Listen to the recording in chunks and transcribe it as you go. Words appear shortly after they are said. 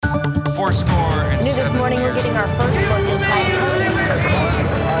New this morning, we're getting our first look inside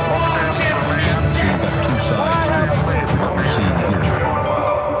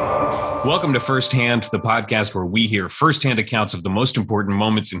Welcome to Firsthand, the podcast where we hear firsthand accounts of the most important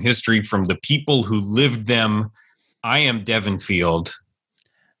moments in history from the people who lived them. I am Devin Field.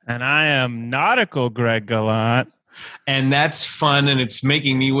 And I am Nautical Greg Gallant. And that's fun, and it's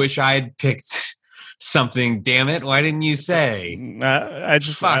making me wish I had picked something. Damn it, why didn't you say? I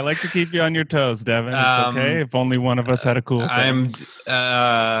like to keep you on your toes, Devin. It's okay if only one of us had a cool thing.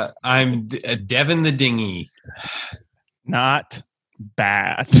 I'm Devin the Dinghy. Not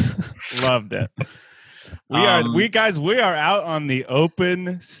bad. Loved it. We are out on the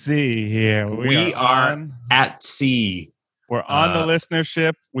open sea here. We are at sea. We're on the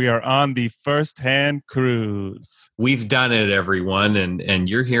listenership. We are on the Firsthand cruise. We've done it, everyone, and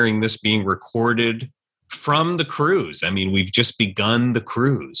you're hearing this being recorded from the cruise. I mean, we've just begun the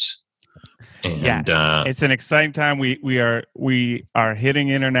cruise. And it's an exciting time. We are hitting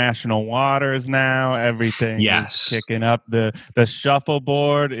international waters now. Everything is kicking up. The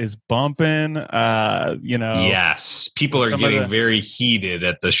shuffleboard is bumping. Yes, people are getting very heated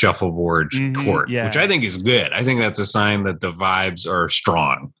at the shuffleboard court, which I think is good. I think that's a sign that the vibes are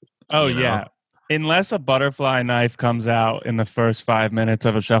strong. Oh yeah. Unless a butterfly knife comes out in the first 5 minutes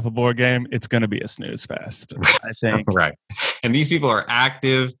of a shuffleboard game, it's going to be a snooze fest, I think. Right. And these people are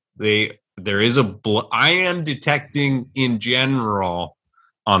active. I am detecting in general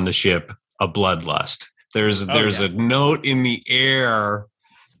on the ship a bloodlust. There's a note in the air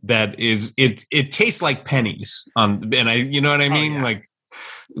that is it tastes like pennies. You know what I mean? Yeah. Like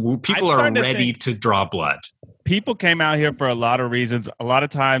people are ready to draw blood. People came out here for a lot of reasons. A lot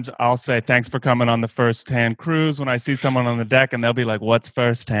of times I'll say, thanks for coming on the Firsthand cruise when I see someone on the deck, and they'll be like, what's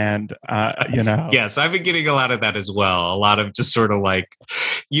firsthand? Yes, I've been getting a lot of that as well. A lot of just sort of like,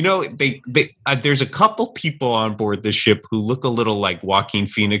 there's a couple people on board this ship who look a little like Joaquin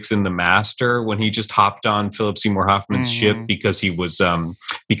Phoenix in The Master when he just hopped on Philip Seymour Hoffman's ship because he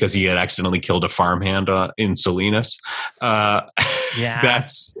had accidentally killed a farmhand in Salinas. I'm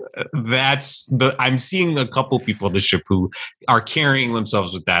seeing a couple people on the ship who are carrying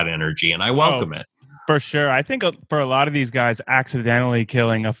themselves with that energy, and I welcome it. For sure. I think for a lot of these guys, accidentally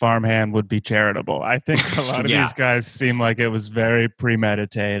killing a farmhand would be charitable. I think a lot of these guys seem like it was very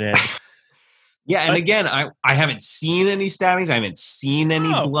premeditated. Yeah, and again, I haven't seen any stabbings. I haven't seen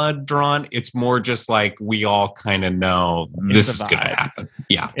any blood drawn. It's more just like we all kind of know this is going to happen.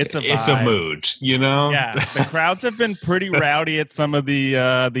 Yeah, it's a mood, you know? Yeah, the crowds have been pretty rowdy at some of the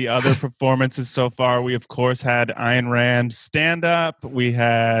other performances so far. We, of course, had Ayn Rand stand-up. We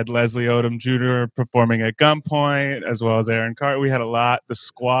had Leslie Odom Jr. performing at gunpoint, as well as Aaron Carter. We had a lot. The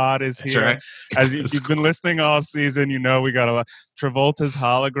squad is here. Right. As you've been listening all season, you know we got a lot. Travolta's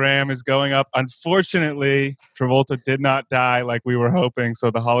hologram is going up. Unfortunately, Travolta did not die like we were hoping, so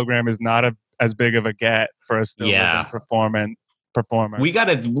the hologram is not as big of a get for a still living performer. We got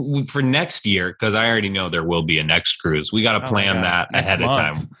to, for next year, because I already know there will be a next cruise, we got to plan that ahead of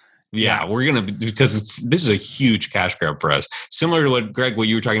time. Yeah, we're going to, because this is a huge cash grab for us. Similar to what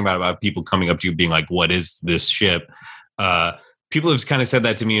you were talking about people coming up to you being like, what is this ship? People have kind of said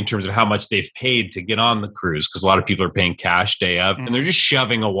that to me in terms of how much they've paid to get on the cruise, because a lot of people are paying cash day up, and they're just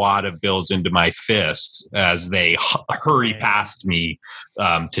shoving a wad of bills into my fist as they hurry past me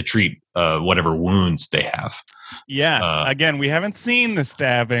to treat whatever wounds they have. Yeah. Again, we haven't seen the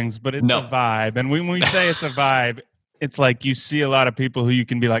stabbings, but it's a vibe. And when we say it's a vibe, it's like you see a lot of people who you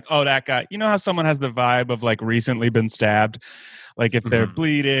can be like, oh, that guy. You know how someone has the vibe of like recently been stabbed? Like if they're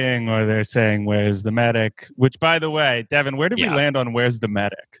bleeding or they're saying, where's the medic? Which, by the way, Devin, where did we land on where's the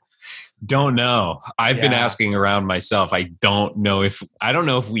medic? Don't know. I've been asking around myself. I don't know if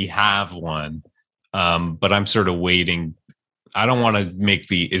we have one, but I'm sort of waiting. I don't want to make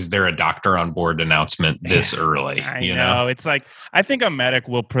is there a doctor on board announcement this early? I know. It's like, I think a medic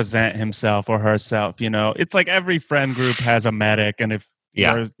will present himself or herself, you know. It's like every friend group has a medic, and if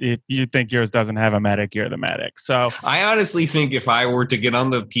you think yours doesn't have a medic, you're the medic. So I honestly think if I were to get on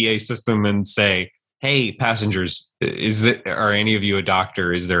the PA system and say, hey, passengers, are any of you a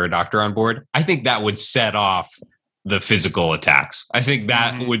doctor? Is there a doctor on board? I think that would set off the physical attacks. I think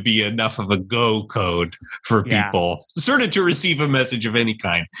that would be enough of a go code for people sort of to receive a message of any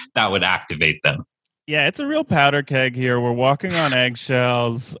kind that would activate them. Yeah, it's a real powder keg here. We're walking on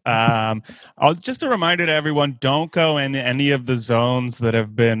eggshells. Just a reminder to everyone, don't go in any of the zones that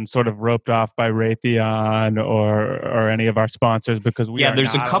have been sort of roped off by Raytheon or any of our sponsors, because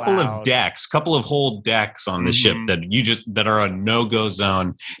there's a couple allowed. couple of whole decks on the ship that are a no-go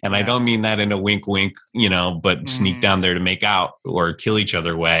zone. And I don't mean that in a wink, but sneak down there to make out or kill each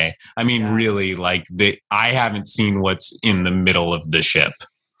other way. I mean, really, like I haven't seen what's in the middle of the ship.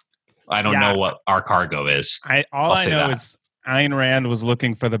 I don't know what our cargo is. All I know is Ayn Rand was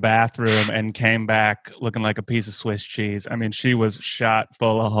looking for the bathroom and came back looking like a piece of Swiss cheese. I mean, she was shot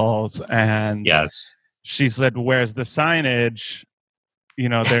full of holes. And she said, where's the signage?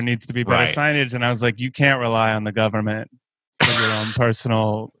 There needs to be better signage. And I was like, you can't rely on the government for your own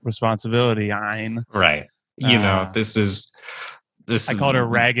personal responsibility, Ayn. Right. This I called her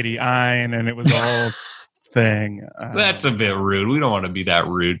Raggedy Ayn, and it was all... thing. That's a bit rude. We don't want to be that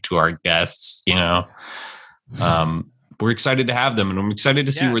rude to our guests, We're excited to have them, and I'm excited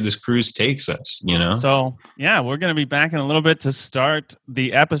to see where this cruise takes us, So, we're going to be back in a little bit to start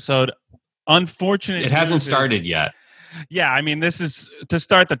the episode. Unfortunately, it hasn't started yet. Yeah, I mean, this is to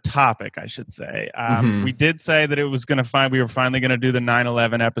start the topic, I should say. We did say that we were finally going to do the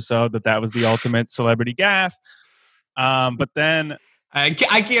 9/11 episode, that was the ultimate celebrity gaffe. But then... I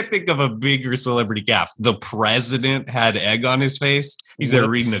can't think of a bigger celebrity gaffe. The president had egg on his face. He's there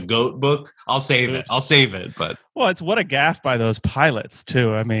reading a goat book. I'll save it. But it's what a gaffe by those pilots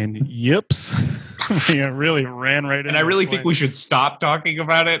too. I mean, yips. It really ran right in. And I really think we should stop talking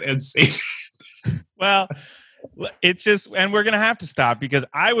about it and save it. Well, it's just, and we're going to have to stop because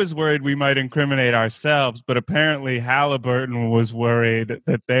I was worried we might incriminate ourselves, but apparently Halliburton was worried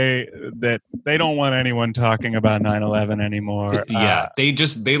that they don't want anyone talking about 9/11 anymore. Yeah, they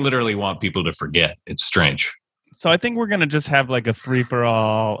literally want people to forget. It's strange. So I think we're going to just have like a free for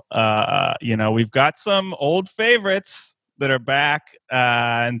all. We've got some old favorites that are back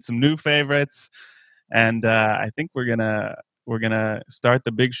and some new favorites, and I think we're gonna start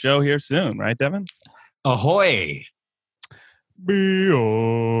the big show here soon, right, Devin? Ahoy!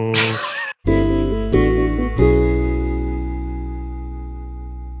 B-O.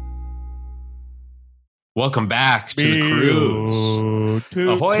 Welcome back to the cruise.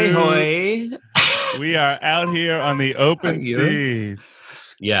 Ahoy, hoy! We are out here on the open seas.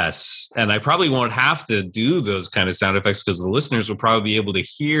 Yes, and I probably won't have to do those kind of sound effects because the listeners will probably be able to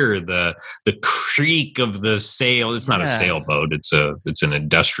hear the creak of the sail. It's not a sailboat; it's an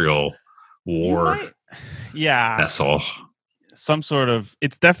industrial war vessel. Some sort of,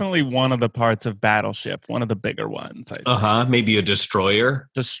 it's definitely one of the parts of Battleship, one of the bigger ones. Maybe a destroyer.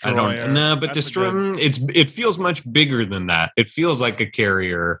 I don't know, but destroyer. It feels much bigger than that. It feels like a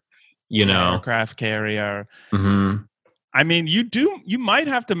carrier, aircraft carrier. Mm-hmm. I mean, you might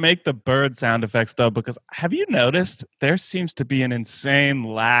have to make the bird sound effects though, because have you noticed there seems to be an insane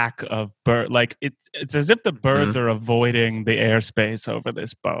lack of bird? Like it's as if the birds are avoiding the airspace over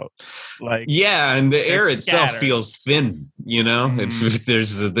this boat. Like, and the air itself feels thin.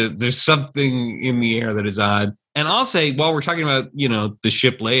 There's something in the air that is odd. And I'll say, while we're talking about the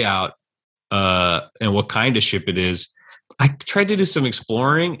ship layout and what kind of ship it is, I tried to do some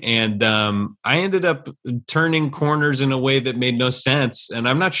exploring, and I ended up turning corners in a way that made no sense. And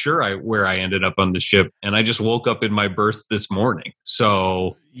I'm not sure where I ended up on the ship. And I just woke up in my berth this morning.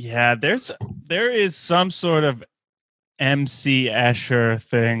 So there is some sort of MC Escher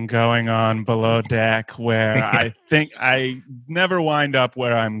thing going on below deck where I think I never wind up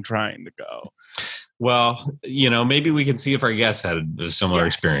where I'm trying to go. Well, maybe we can see if our guests had a similar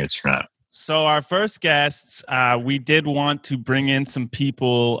experience or not. So our first guests, we did want to bring in some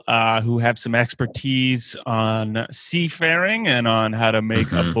people who have some expertise on seafaring and on how to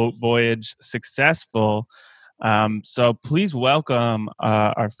make a boat voyage successful. So please welcome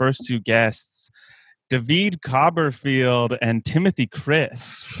our first two guests, David Copperfield and Timothy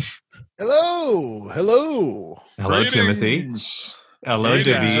Chris. Hello. Hello, Timothy. Hello,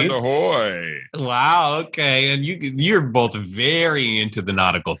 David. Ahoy. Wow, okay. And you're both very into the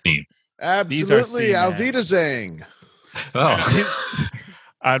nautical theme. Absolutely. Auf Wiedersehen. Oh.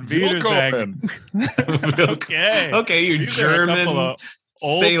 Auf Wiedersehen. Okay, you're German old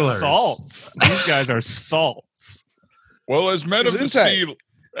sailors. Salts. These guys are salts. Well, as men of the sea,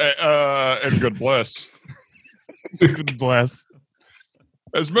 and good bless. Good bless.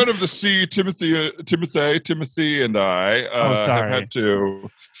 As men of the sea, Timothy and I have had to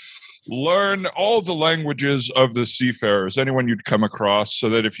learn all the languages of the seafarers, anyone you'd come across, so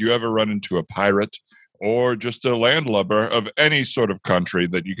that if you ever run into a pirate or just a landlubber of any sort of country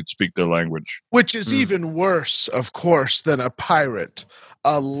that you could speak their language. Which is even worse, of course, than a pirate,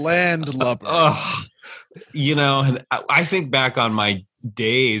 a landlubber. And I think back on my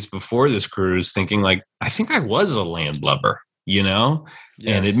days before this cruise thinking like, I think I was a landlubber, Yes.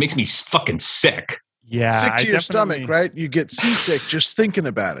 And it makes me fucking sick. Yeah. Sick to your stomach, right? You get seasick just thinking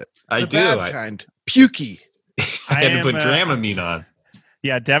about it. I do. Bad kind. Pukey. I had to put Dramamine on.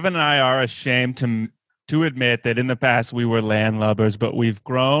 Yeah, Devin and I are ashamed to admit that in the past we were landlubbers, but we've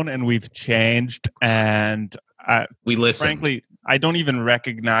grown and we've changed. And we listen. Frankly, I don't even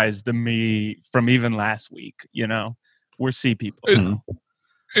recognize the me from even last week. We're sea people.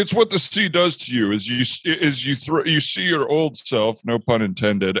 It's what the sea does to you. Is you see your old self, no pun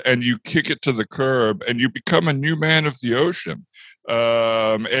intended, and you kick it to the curb, and you become a new man of the ocean.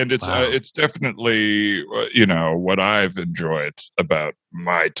 And it's definitely what I've enjoyed about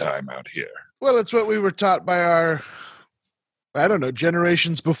my time out here. Well, it's what we were taught by our,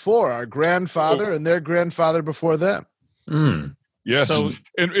 generations before, our grandfather and their grandfather before them. Yes. So,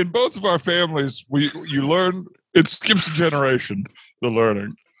 in both of our families, you learn, it skips a generation, the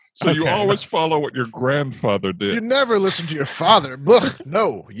learning. So you always follow what your grandfather did. You never listen to your father. Ugh,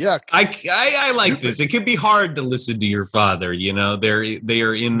 no, yuck. I like this. It can be hard to listen to your father. They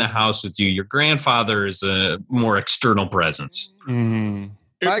are in the house with you. Your grandfather is a more external presence. Mm-hmm.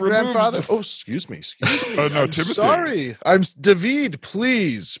 My grandfather. Excuse me. Oh no, Timothy. Sorry, I'm David.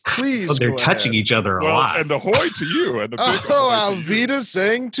 Please. Oh, they're touching each other a lot. And ahoy to you. And a big Alvita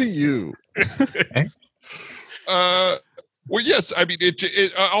saying to you. Well, yes. I mean,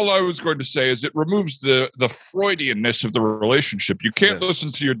 all I was going to say is it removes the Freudianness of the relationship. You can't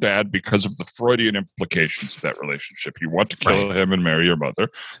listen to your dad because of the Freudian implications of that relationship. You want to kill him and marry your mother.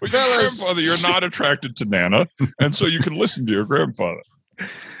 But your grandfather, you're not attracted to Nana, and so you can listen to your grandfather.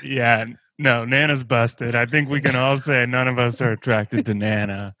 Yeah. No, Nana's busted. I think we can all say none of us are attracted to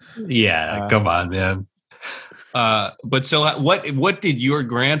Nana. Yeah, come on, man. But so what did your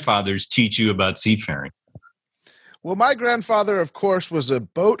grandfathers teach you about seafaring? Well, my grandfather, of course, was a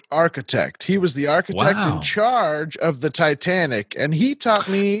boat architect. He was the architect in charge of the Titanic, and he taught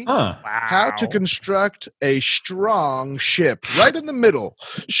me how to construct a strong ship right in the middle.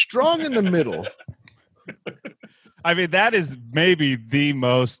 Strong in the middle. I mean, that is maybe the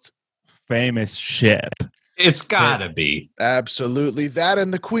most famous ship. It's gotta be. Absolutely. That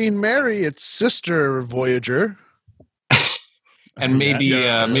and the Queen Mary, its sister Voyager. And maybe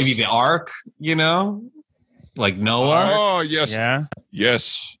the Ark, like Noah. Oh, yes. Yeah.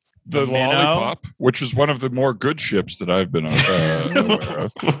 Yes. The Lollipop, which is one of the more good ships that I've been aware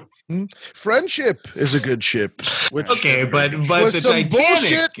of. Friendship is a good ship. Which but was the some Titanic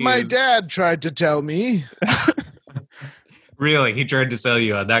bullshit my dad tried to tell me. Really? He tried to sell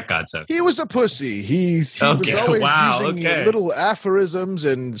you on that concept. He was a pussy. He was always using little aphorisms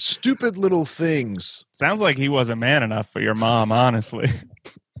and stupid little things. Sounds like he wasn't man enough for your mom, honestly.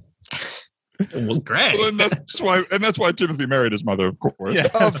 Well, great. Well, that's why Timothy married his mother, of course. Yeah,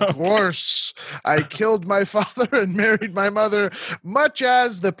 of course. I killed my father and married my mother, much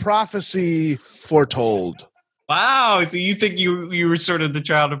as the prophecy foretold. Wow. So you think you were sort of the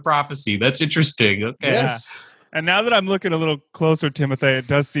child of prophecy. That's interesting. Okay. Yes. Yeah. And now that I'm looking a little closer, Timothy, it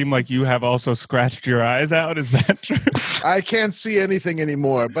does seem like you have also scratched your eyes out. Is that true? I can't see anything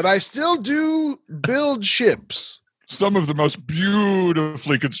anymore, but I still do build ships. Some of the most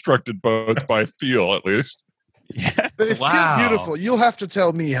beautifully constructed boats by feel, at least. Yeah. They feel beautiful. You'll have to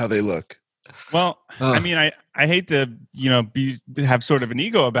tell me how they look. Well, I mean, I hate to, have sort of an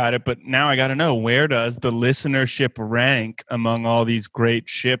ego about it, but now I got to know, where does the listenership rank among all these great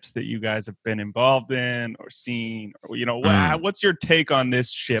ships that you guys have been involved in or seen? Or, what's your take on this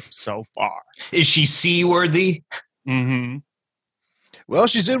ship so far? Is she seaworthy? Mm-hmm. Well,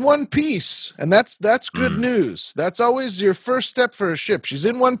 she's in one piece, and that's good news. That's always your first step for a ship. She's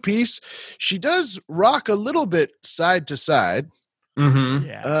in one piece. She does rock a little bit side to side. Mm-hmm.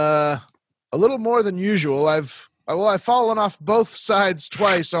 Yeah. A little more than usual. I've fallen off both sides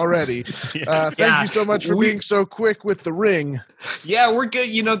twice already. Thank you so much for being so quick with the ring. Yeah, we're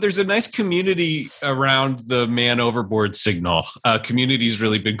good. There's a nice community around the man overboard signal. Community's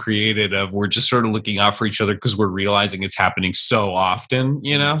really been created of we're just sort of looking out for each other because we're realizing it's happening so often,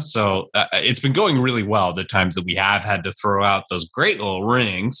 So it's been going really well the times that we have had to throw out those great little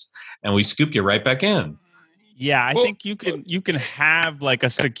rings and we scoop you right back in. Yeah, I think you can have like a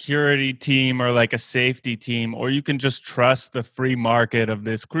security team or like a safety team, or you can just trust the free market of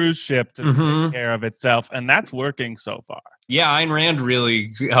this cruise ship to take care of itself. And that's working so far. Yeah, Ayn Rand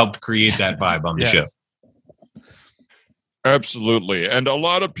really helped create that vibe on the ship. Absolutely. And a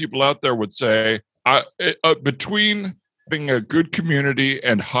lot of people out there would say between having a good community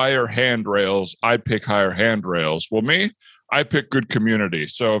and higher handrails, I pick higher handrails. Well, I pick good community.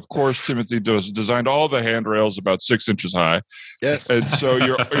 So, of course, Timothy designed all the handrails about 6 inches high. Yes, and so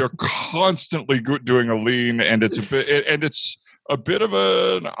you're constantly doing a lean, and it's a bit of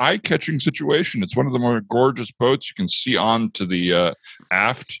an eye-catching situation. It's one of the more gorgeous boats. You can see onto the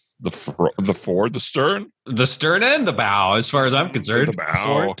aft, the forward, the stern and the bow. As far as I'm concerned, the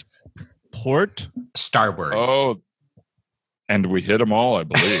bow, port, starboard. Oh. And we hit them all, I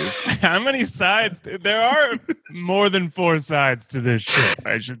believe. How many sides? There are more than 4 sides to this ship,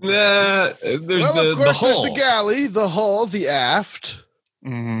 I should say. There's of course, the hull. There's the galley, the hull, the aft.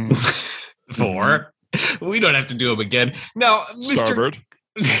 4. We don't have to do them again. Now, Mr. Starboard.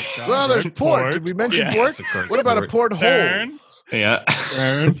 Well, there's port. Did we mention port? What about a port hole? Yeah.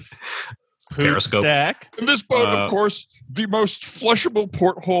 Periscope. Deck. And this boat, of course, the most flushable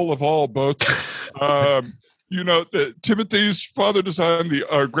porthole of all boats. Timothy's grandfather designed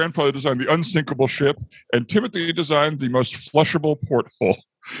the unsinkable ship, and Timothy designed the most flushable porthole.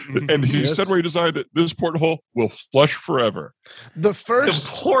 And he said when he designed it, this porthole will flush forever. The first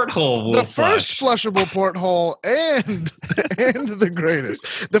porthole will first flushable porthole and the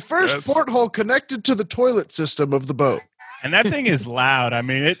greatest. The first porthole connected to the toilet system of the boat. And that thing is loud. I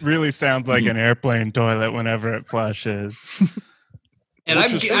mean, it really sounds like an airplane toilet whenever it flushes. And I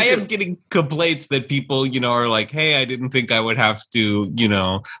am getting complaints that people, are like, hey, I didn't think I would have to,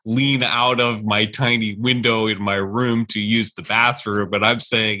 lean out of my tiny window in my room to use the bathroom. But I'm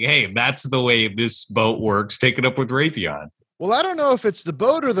saying, hey, that's the way this boat works. Take it up with Raytheon. Well, I don't know if it's the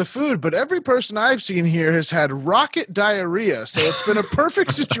boat or the food, but every person I've seen here has had rocket diarrhea. So it's been a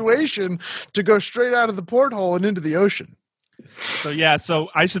perfect situation to go straight out of the porthole and into the ocean. So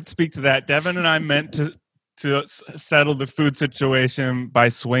I should speak to that. Devin and I meant to settle the food situation by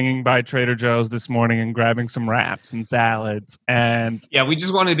swinging by Trader Joe's this morning and grabbing some wraps and salads. And yeah, we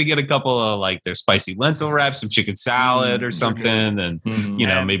just wanted to get a couple of their spicy lentil wraps, some chicken salad or something, and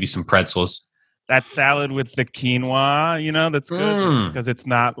maybe some pretzels. That salad with the quinoa, that's good because it's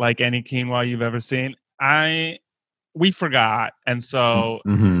not like any quinoa you've ever seen. We forgot, and so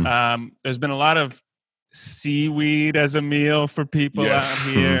there's been a lot of seaweed as a meal for people out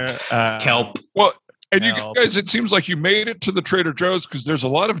here. Kelp. Well. And you guys, it seems like you made it to the Trader Joe's because there's a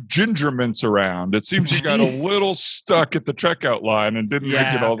lot of ginger mints around. It seems you got a little stuck at the checkout line and didn't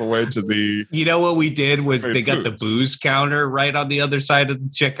make it all the way to the... what we did was they got the booze counter right on the other side of the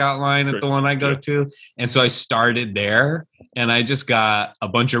checkout line at the one I go to. And so I started there and I just got a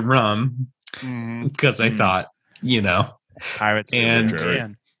bunch of rum because I thought, Pirates and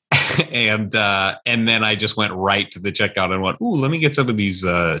then I just went right to the checkout and went, ooh, let me get some of these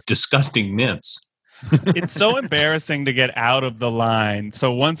disgusting mints. It's so embarrassing to get out of the line.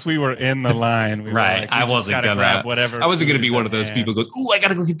 So once we were in the line, we were like, I wasn't gonna grab whatever. I wasn't gonna be one of those people who goes, "Ooh, I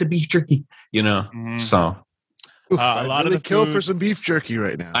gotta go get the beef jerky," So a lot of the kill for some beef jerky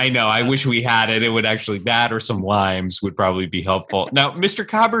right now. I know. I wish we had it. It would actually that or some limes would probably be helpful. Now, Mr.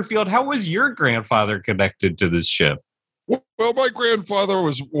 Copperfield, how was your grandfather connected to this ship? Well, my grandfather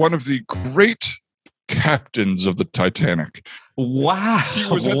was one of the great captains of the Titanic. Wow. He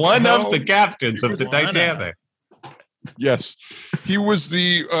was one of the captains of the Titanic. Yes, he was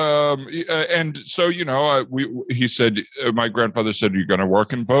the and so he said my grandfather said you're going to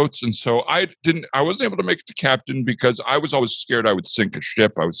work in boats, and so I wasn't able to make it to captain because I was always scared I would sink a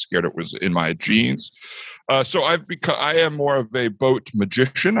ship. I was scared it was in my genes. So I am more of a boat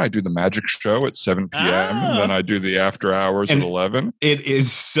magician. I do the magic show at 7 p.m. and then I do the after hours at 11. It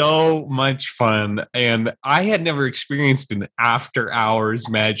is so much fun. And I had never experienced an after hours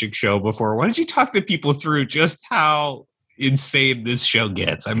magic show before. Why don't you talk to people through just how insane this show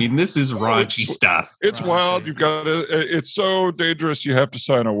gets? I mean, this is raunchy stuff. It's wild. You've got to, it's so dangerous. You have to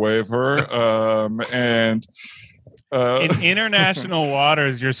sign a waiver. In international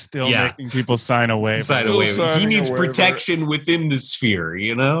waters, you're still making people sign a waiver. He needs protection within the sphere,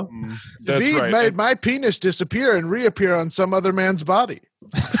 David made my penis disappear and reappear on some other man's body.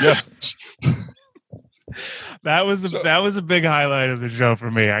 Yes. That was a big highlight of the show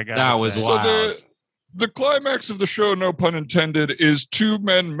for me. I guess that was wild. So the climax of the show, no pun intended, is two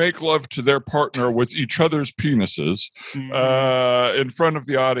men make love to their partner with each other's penises in front of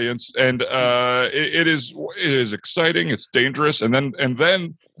the audience, and it is exciting. It's dangerous, and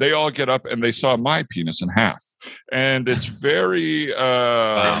then they all get up and they saw my penis in half, and it's very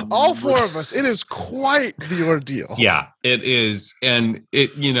all four of us. It is quite the ordeal. Yeah, it is, and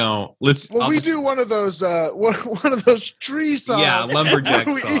it we do one of those tree saws. Yeah, lumberjack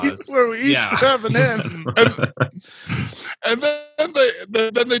saws where we each grab an end. And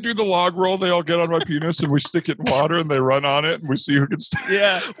then they do the log roll. They all get on my penis, and we stick it in water, and they run on it, and we see who can stay.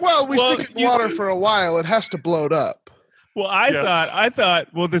 Yeah. Well, we stick it in water for a while. It has to bloat up. Well, I thought,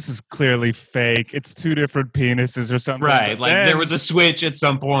 well, this is clearly fake. It's two different penises or something. Right. Like there was a switch at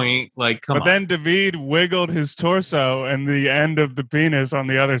some point. Like, come on. But then David wiggled his torso, and the end of the penis on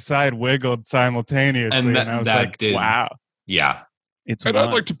the other side wiggled simultaneously. And I was like, wow. Yeah. And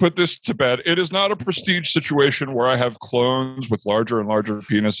I'd like to put this to bed. It is not a prestige situation where I have clones with larger and larger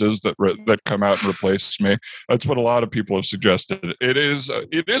penises that come out and replace me. That's what a lot of people have suggested. It is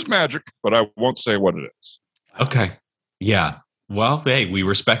magic, but I won't say what it is. Okay. Yeah. Well, hey, we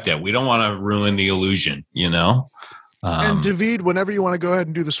respect it. We don't want to ruin the illusion, you know? And David, whenever you want to go ahead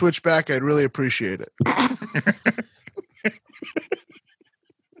and do the switchback, I'd really appreciate it.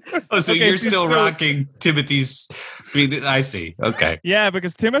 Oh, so you're still rocking Timothy's... I see. Okay. Yeah,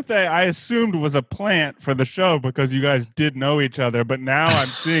 because Timothy, I assumed, was a plant for the show because you guys did know each other, but now I'm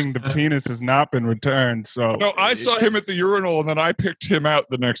seeing the penis has not been returned. So no, I saw him at the urinal, and then I picked him out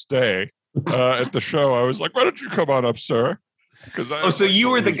the next day. At the show, I was like, "Why don't you come on up, sir?" So you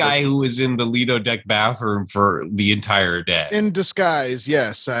were the guy who was in the Lido Deck bathroom for the entire day. In disguise,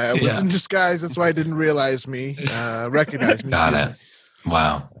 yes. I was in disguise. That's why I didn't recognize me. Got it.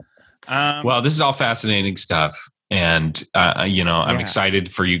 Wow. Well, this is all fascinating stuff. And, I'm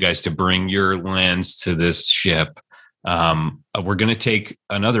excited for you guys to bring your lens to this ship. We're going to take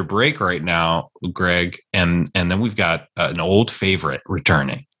another break right now, Greg, and then we've got an old favorite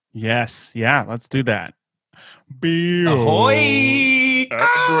returning. Yes. Yeah, let's do that. Ahoy!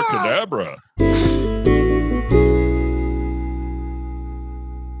 Abracadabra.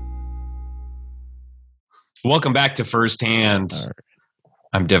 Welcome back to Firsthand.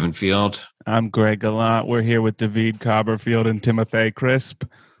 I'm Devin Field. I'm Greg Gallant. We're here with David Copperfield and Timothy Crisp.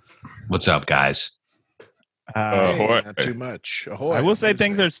 What's up, guys? Ahoy. Not too much. Ahoy. I will say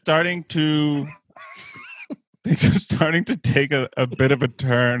things are starting to take a bit of a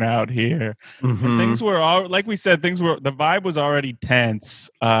turn out here. Mm-hmm. Things were all, like we said, the vibe was already tense.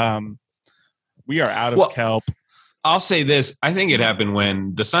 We are out of kelp. I'll say this. I think it happened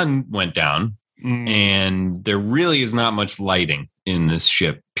when the sun went down and there really is not much lighting in this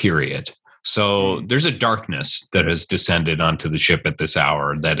ship, period. So there's a darkness that has descended onto the ship at this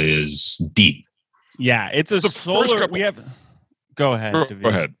hour that is deep. Yeah, it's a solar. Go ahead. Go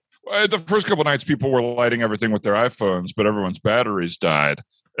ahead. The first couple nights, people were lighting everything with their iPhones, but everyone's batteries died.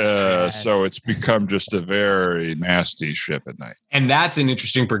 So it's become just a very nasty ship at night. And that's an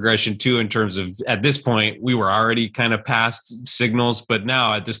interesting progression, too, in terms of, at this point, we were already kind of past signals, but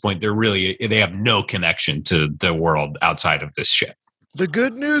now at this point, they have no connection to the world outside of this ship. The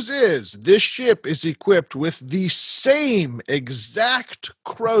good news is this ship is equipped with the same exact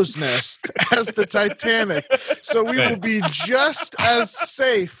crow's nest as the Titanic. So we will be just as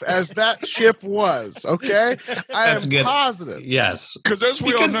safe as that ship was, okay? That's good. Positive. Yes. Because as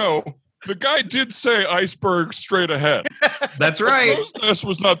we all know, the guy did say iceberg straight ahead. That's right. The crow's nest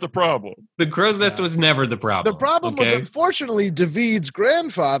was not the problem. The crow's nest was never the problem. The problem was, unfortunately, David's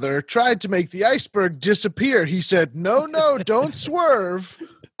grandfather tried to make the iceberg disappear. He said, no, don't swerve.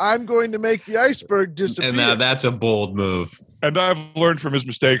 I'm going to make the iceberg disappear. And now that's a bold move. And I've learned from his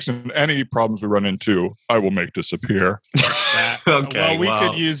mistakes, and any problems we run into, I will make disappear. Okay. Well, we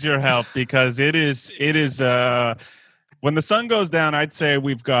could use your help because it is when the sun goes down, I'd say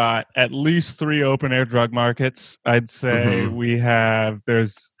we've got at least 3 open air drug markets. I'd say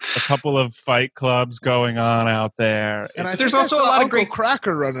there's a couple of fight clubs going on out there. And there's also a lot of great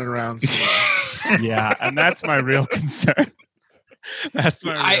cracker running around. Yeah, and that's my real concern.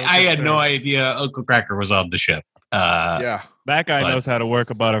 I had no idea Uncle Cracker was on the ship. Yeah. That guy knows how to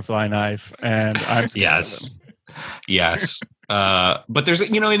work a butterfly knife, and I'm Yes. But there's,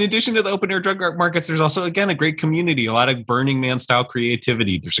 in addition to the open air drug markets, there's also, again, a great community, a lot of Burning Man style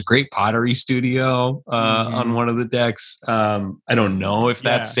creativity. There's a great pottery studio on one of the decks. I don't know if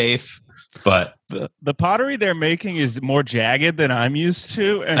that's safe, but the pottery they're making is more jagged than I'm used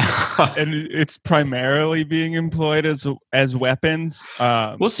to, and and it's primarily being employed as weapons.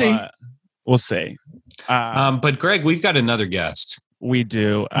 We'll see. But Greg, we've got another guest. We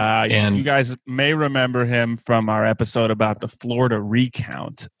do. And you guys may remember him from our episode about the Florida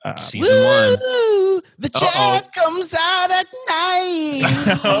recount. Season 1. The Chad comes out at night.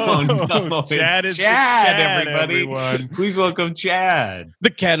 No. Chad is Chad, everybody. Everyone. Please welcome Chad.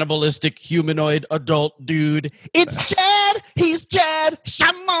 The cannibalistic humanoid adult dude. It's Chad He's Chad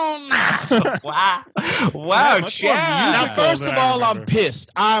Shamon. Wow, Chad. Now, first of all, I'm pissed.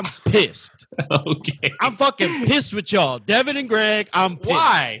 Okay. I'm fucking pissed with y'all. Devin and Greg, I'm pissed.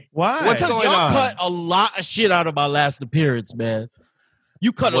 Why? What's going on? Y'all cut a lot of shit out of my last appearance, man.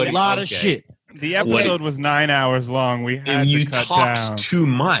 You cut a lot of shit. The episode was 9 hours long. We had you to cut talked down. too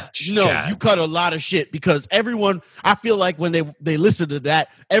much. No, Chad. you cut a lot of shit because everyone, I feel like when they listened to that,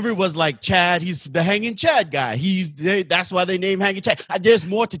 everyone's like, Chad, he's the Hanging Chad guy. That's why they name Hanging Chad. There's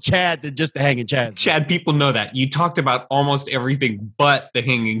more to Chad than just the Hanging Chad. Chad, people know that. You talked about almost everything but the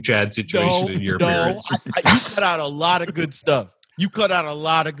Hanging Chad situation in your appearance. You cut out a lot of good stuff.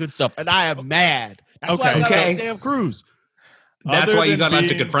 And I am mad. That's why I got on damn cruise. That's why you got on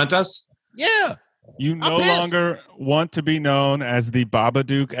to confront us? Yeah. You no longer want to be known as the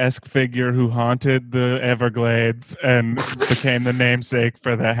Babadook-esque figure who haunted the Everglades and became the namesake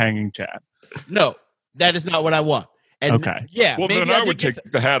for the Hanging Chad. No, that is not what I want. And okay. Yeah. Well, then I would take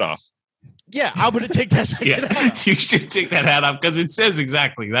the hat off. Yeah, I'm going to take that second hat off. You should take that hat off because it says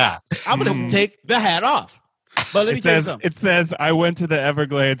exactly that. I'm going to take the hat off. But let me tell you something. It says, I went to the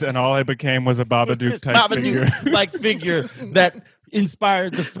Everglades and all I became was a Babadook-type figure that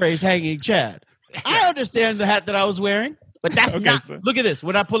inspired the phrase Hanging Chad. I understand the hat that I was wearing, but that's not. So. Look at this.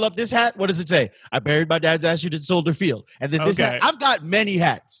 When I pull up this hat, what does it say? I buried my dad's ashes at Soldier Field. And then this hat, I've got many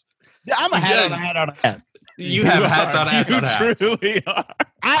hats. I'm a hat on a hat on a hat. You have hats on hats on hats. You truly are.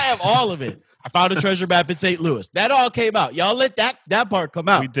 I have all of it. I found a treasure map in St. Louis. That all came out. Y'all let that part come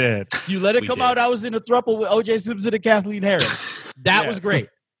out. We did. You let it come out. I was in a throuple with O.J. Simpson and Kathleen Harris. That was great.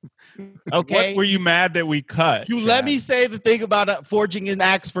 Okay. What were you mad that we cut? You let me say the thing about forging an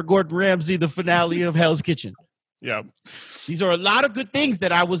axe for Gordon Ramsay, the finale of Hell's Kitchen. Yeah. These are a lot of good things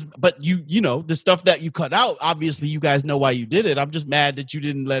that I was, but you know, the stuff that you cut out, obviously you guys know why you did it. I'm just mad that you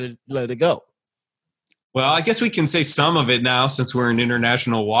didn't let it go. Well, I guess we can say some of it now since we're in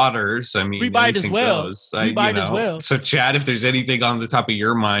international waters. I mean, we might as well. We might as well. So, Chad, if there's anything on the top of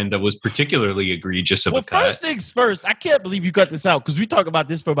your mind that was particularly egregious of a cut. First things first, I can't believe you cut this out because we talk about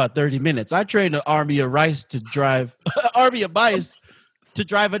this for about 30 minutes. I trained an army of Mice to drive a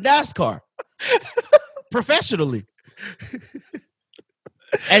NASCAR professionally.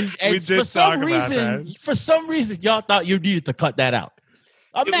 And for some reason, y'all thought you needed to cut that out.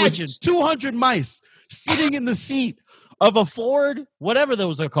 Imagine 200 mice sitting in the seat of a Ford, whatever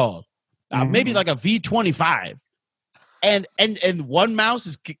those are called, maybe like a V25, and one mouse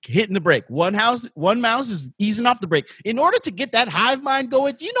is hitting the brake. One mouse is easing off the brake. In order to get that hive mind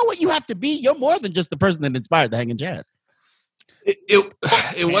going, do you know what you have to be? You're more than just the person that inspired the Hanging Chad.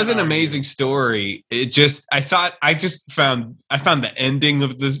 It was an amazing story. I found the ending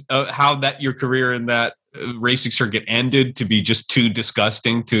of how that your career in that racing circuit ended to be just too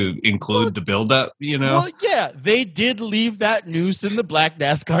disgusting to include the buildup, you know? Well, yeah, they did leave that noose in the black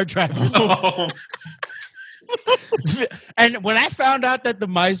NASCAR drivers. And when I found out that the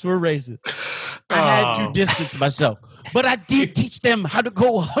mice were racist, I had to distance myself. But I did teach them how to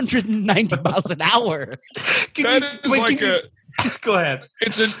go 190 miles an hour. Go ahead.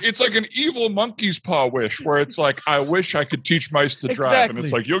 It's like an evil monkey's paw wish, where it's like, I wish I could teach mice to drive, and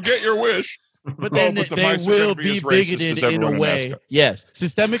it's like, you'll get your wish. But then they will be bigoted in a way. Yes.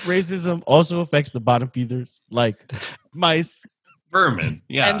 Systemic racism also affects the bottom feeders, like mice. Vermin,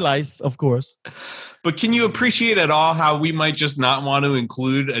 yeah. And lice, of course. But can you appreciate at all how we might just not want to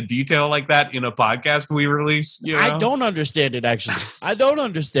include a detail like that in a podcast we release? You know? I don't understand it, actually. I don't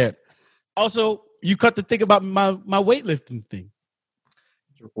understand. Also, you cut the thing about my weightlifting thing.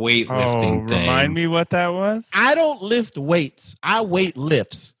 Your weightlifting thing. Remind me what that was? I don't lift weights. I weight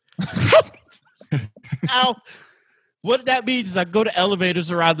lifts. Now, what that means is I go to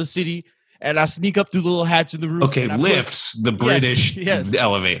elevators around the city and I sneak up through the little hatch in the roof. Okay, lifts, the British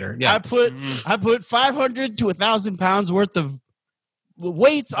elevator. Yeah. I put 500 to 1,000 pounds worth of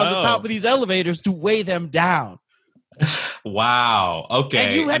weights on the top of these elevators to weigh them down. Wow.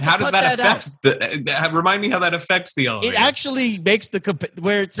 Okay. And how does that affect remind me how that affects the elevator? It actually makes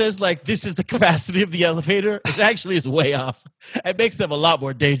where it says like this is the capacity of the elevator. It actually is way off. It makes them a lot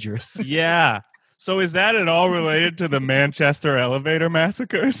more dangerous. Yeah. So is that at all related to the Manchester elevator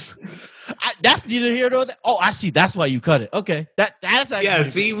massacres? That's neither here nor there. Oh, I see. That's why you cut it. Okay. That's actually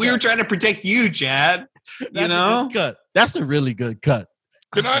see, we were trying to protect you, Chad. That's a good cut. That's a really good cut.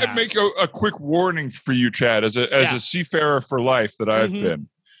 Can I make a quick warning for you, Chad, as a seafarer for life that I've been?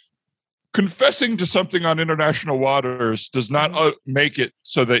 Confessing to something on international waters does not make it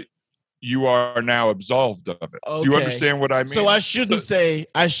so that you are now absolved of it. Okay. Do you understand what I mean? So I shouldn't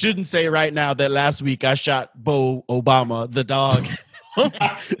say right now that last week I shot Bo Obama, the dog.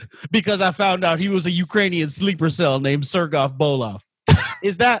 because I found out he was a Ukrainian sleeper cell named Sergov Bolov.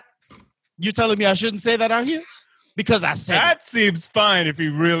 Is that you telling me I shouldn't say that out here? Because I said that seems fine if he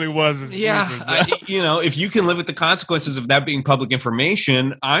really was. If you can live with the consequences of that being public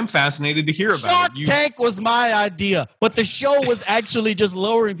information, I'm fascinated to hear about Shark Tank was my idea, but the show was actually just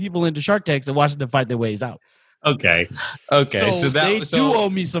lowering people into Shark Tanks and watching them fight their ways out. Okay. So they do owe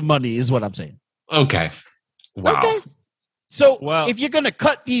me some money, is what I'm saying. Okay. Wow. Okay. So if you're gonna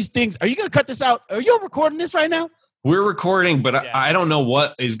cut these things, are you gonna cut this out? Are you recording this right now? We're recording, but I don't know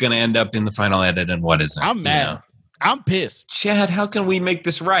what is going to end up in the final edit and what isn't. I'm mad. I'm pissed. Chad, how can we make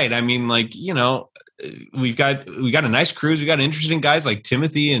this right? I mean, we've got a nice cruise. We got interesting guys like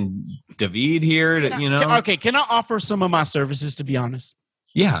Timothy and David here. Can I offer some of my services, to be honest?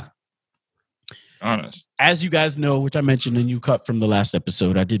 Yeah. Honest. As you guys know, which I mentioned and you cut from the last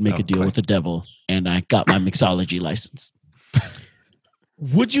episode, I did make a deal with the devil and I got my mixology license.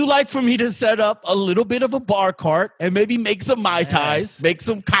 Would you like for me to set up a little bit of a bar cart and maybe make some Mai Tais, make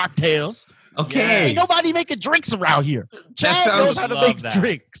some cocktails? Okay. Ain't nobody making drinks around here. Chad knows how to make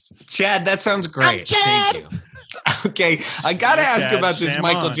drinks. Chad, that sounds great. I'm Chad. Thank you. Okay, I gotta ask about this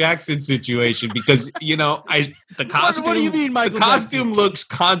Michael Jackson situation because the costume. What do you mean, Michael? The costume Jackson? Looks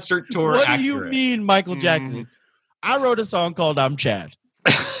concert tour. What accurate. do you mean, Michael Jackson? I wrote a song called "I'm Chad."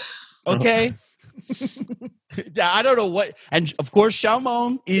 Okay. I don't know what, and of course,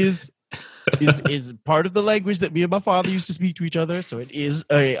 Shalmon is part of the language that me and my father used to speak to each other. So it is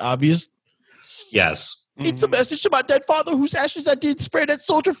a obvious. Yes. It's a message to my dead father whose ashes I did spread at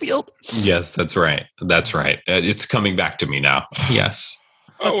Soldier Field. Yes, that's right. That's right. It's coming back to me now. Yes.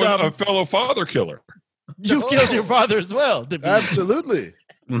 A fellow father killer. You killed your father as well. Absolutely.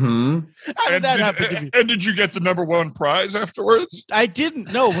 Mm-hmm. How did that happen to me? And did you get the #1 prize afterwards? I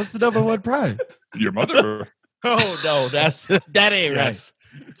didn't. No. What's the #1 prize? Your mother. Oh no, that ain't right.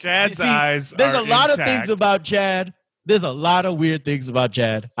 Chad's eyes. There's a lot intact. of things about Chad. There's a lot of weird things about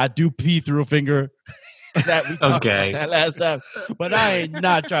Chad. I do pee through a finger. That we talked about that last time, but I ain't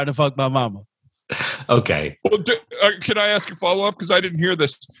not trying to fuck my mama. Okay. Well, can I ask a follow up because I didn't hear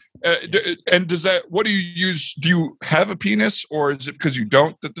this? And does that? What do you use? Do you have a penis, or is it because you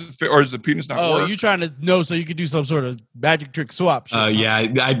don't? Or is the penis not? Oh, work? you trying to know so you could do some sort of magic trick swap? Yeah,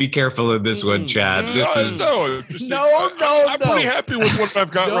 I'd be careful of this one, Chad. This is no. I'm pretty happy with what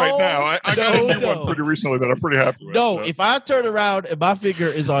I've got right now. I got a new one pretty recently that I'm pretty happy with. No, if I turn around and my finger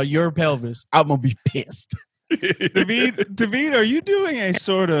is on your pelvis, I'm gonna be pissed. David, are you doing a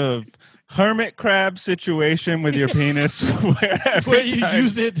sort of hermit crab situation with your penis where you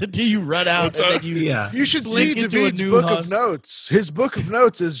use it until you run out and then you should see David's book of notes. His book of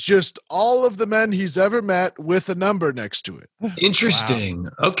notes is just all of the men he's ever met with a number next to it. Interesting.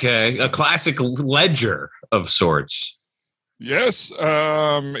 Wow. Okay. A classic ledger of sorts. Yes.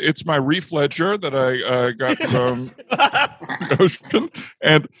 It's my reef ledger that I got from Ocean.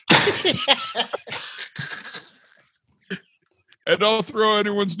 And I'll throw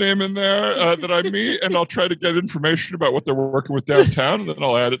anyone's name in there that I meet, and I'll try to get information about what they're working with downtown, and then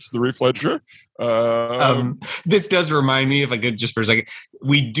I'll add it to the Reef Ledger. This does remind me, if I could just for a second,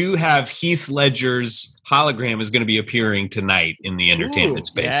 we do have Heath Ledger's hologram is going to be appearing tonight in the entertainment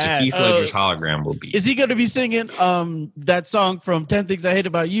space. Yes. So Heath Ledger's hologram will be. Is he going to be singing that song from 10 Things I Hate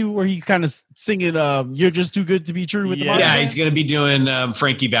About You, where he kind of singing "You're Just Too Good to Be True" with the Yeah, he's going to be doing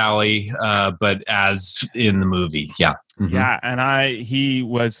Frankie Valli, but as in the movie. Yeah. Mm-hmm. Yeah, and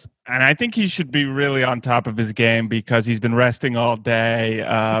I think he should be really on top of his game because he's been resting all day.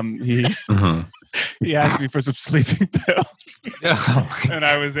 He asked me for some sleeping pills, and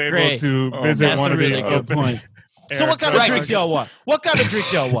I was able to visit one of the good point. So what kind of drinks y'all want? What kind of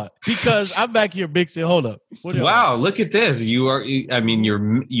drinks y'all want? Because I'm back here mixing. Hold up. Wow, look at this. You've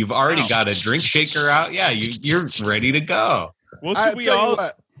already got a drink shaker out. Yeah, you're ready to go. Well,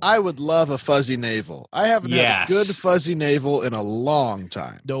 I would love a fuzzy navel. I haven't had a good fuzzy navel in a long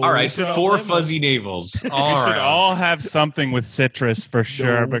time. All right, 4 fuzzy navels. All right. Should all have something with citrus for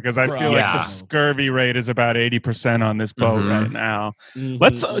sure, because I feel like the scurvy rate is about 80% on this boat right now.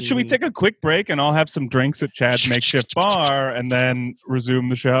 Should we take a quick break and all have some drinks at Chad's makeshift bar and then resume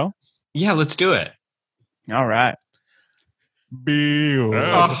the show? Yeah, let's do it. All right. Ahoy!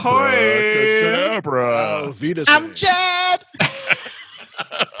 I'm Chad.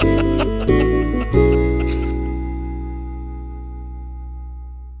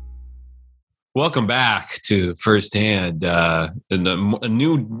 Welcome back to Firsthand. A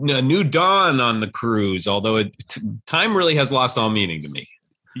new dawn on the cruise, although time really has lost all meaning to me.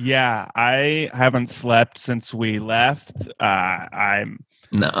 Yeah, I haven't slept since we left. I'm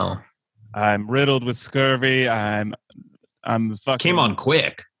riddled with scurvy. I'm I'm fucking came on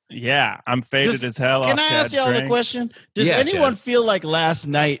quick. Yeah, I'm faded as hell. Can I ask y'all a question? Does anyone feel like last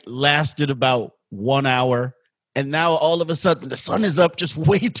night lasted about 1 hour, and now all of a sudden the sun is up just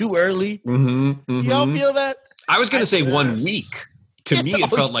way too early? Y'all feel that? I was going to say 1 week. To me, it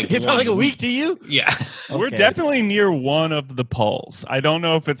felt like a week to you. Yeah, we're definitely near one of the poles. I don't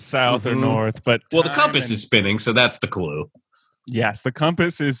know if it's south or north, but the compass is spinning, so that's the clue. Yes, the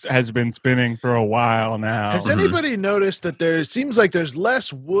compass has been spinning for a while now. Has anybody noticed that it seems like there's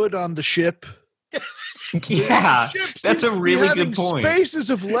less wood on the ship? Yeah, that's a really good point. Spaces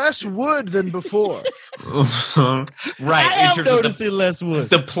of less wood than before. Right. I am noticing less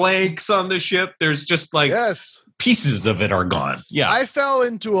wood. The planks on the ship, there's just like pieces of it are gone. Yeah. I fell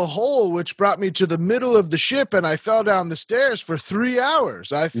into a hole which brought me to the middle of the ship, and I fell down the stairs for 3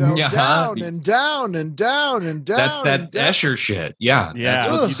 hours. I fell down and down and down and down. That's that Escher shit. Yeah.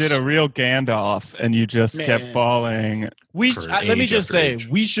 Yeah. You did a real Gandalf and you just kept falling. Let me just say,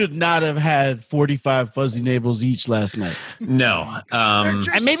 we should not have had 45 fuzzy navels each last night. No. And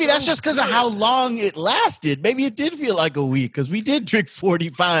maybe that's just because of how long it lasted. Maybe it did feel like a week because we did drink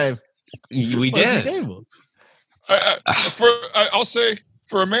 45. We did. Navel. I'll say,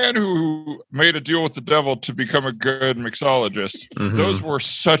 for a man who made a deal with the devil to become a good mixologist, those were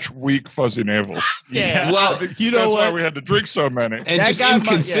such weak fuzzy navels. Yeah. Well, that's why we had to drink so many. And that just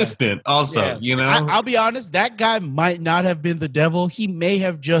inconsistent also, you know? I'll be honest, that guy might not have been the devil. He may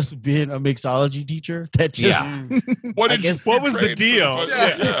have just been a mixology teacher. That just What was the deal?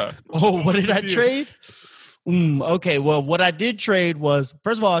 Oh, what did I trade? Okay, well, what I did trade was,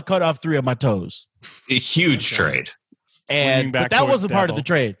 first of all, I cut off 3 of my toes. A huge trade. But that wasn't part of the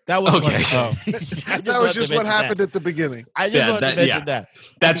trade. That was that was just what happened at the beginning. I just wanted to mention that.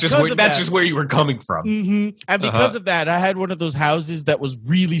 That's just where you were coming from. And because of that, I had one of those houses that was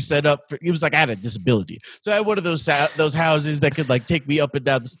really set up for. It was like I had a disability, so I had one of those houses that could like take me up and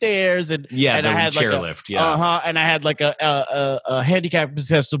down the stairs, and I had like chairlift, and I had like a handicap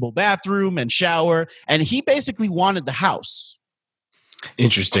accessible bathroom and shower, and he basically wanted the house.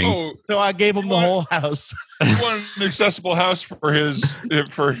 Interesting. Oh, so I gave him the whole house. He wanted an accessible house for his.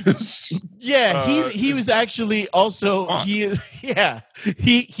 Yeah, he was actually also he's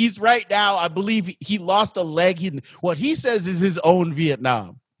right now. I believe he lost a leg. What he says is his own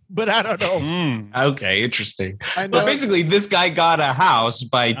Vietnam, but I don't know. Okay, interesting. But basically, this guy got a house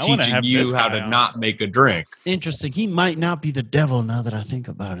by teaching you how to not make a drink. Interesting. He might not be the devil now that I think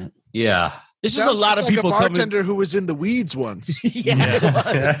about it. Yeah. It's just a lot of people. A bartender who was in the weeds once. It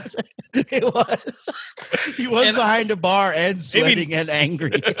was. It was. He was behind a bar and sweating and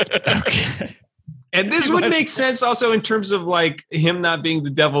angry. Okay. And this would make sense also in terms of like him not being the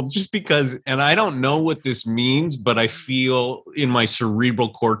devil, just because, and I don't know what this means, but I feel in my cerebral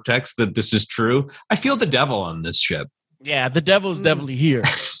cortex that this is true. I feel the devil on this ship. Yeah, the devil is definitely here.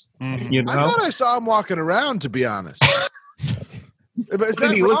 You know? I thought I saw him walking around, to be honest. What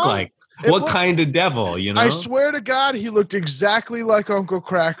did he look like? What kind of devil, you know? I swear to God, he looked exactly like Uncle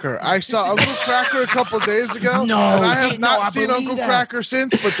Kracker. I saw Uncle Kracker a couple days ago. No, and I have not seen Uncle Kracker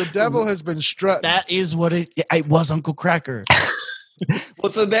since, but the devil has been strutting. That is what it was, Uncle Kracker.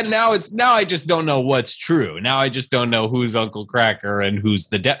 Well, so then now I just don't know what's true. Now I just don't know who's Uncle Kracker and who's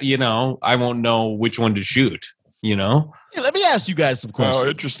the devil. You know, I won't know which one to shoot, you know? Yeah, let me ask you guys some questions. Oh,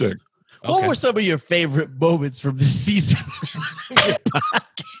 interesting. What were some of your favorite moments from this season?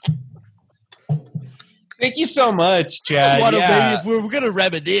 Thank you so much, Chad. If we're going to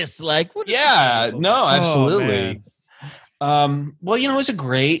reminisce, like, absolutely. Well, you know, it was a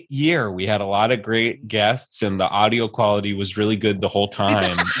great year. We had a lot of great guests, and the audio quality was really good the whole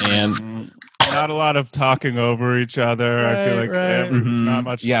time. And not a lot of talking over each other. I feel like not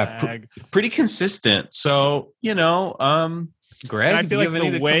much. Pretty consistent. So, you know, Greg, I feel like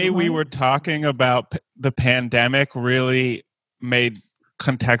the way we were talking about the pandemic really made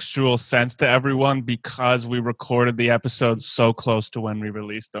contextual sense to everyone because we recorded the episodes so close to when we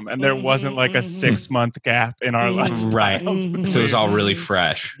released them, and there wasn't like a 6-month gap in our lifestyles. Right. So it was all really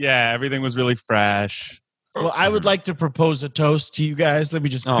fresh. Yeah, everything was really fresh. Well, I would like to propose a toast to you guys. Let me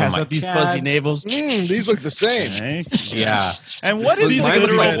just pass out these fuzzy navels. These look the same. Yeah. And what is these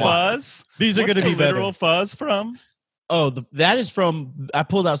literal fuzz? These are going to be literal fuzz from? Oh, that is from. I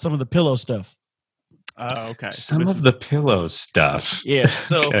pulled out some of the pillow stuff. Oh, okay. Some of the pillow stuff. Yeah.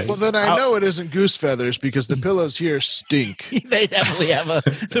 So, well, then I know it isn't goose feathers because the pillows here stink. They definitely have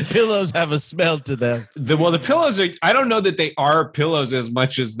the pillows have a smell to them. The pillows are. I don't know that they are pillows as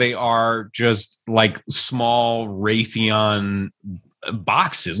much as they are just like small Raytheon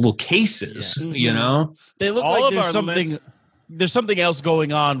boxes, little cases. Yeah. You know, they look like there's something. There's something else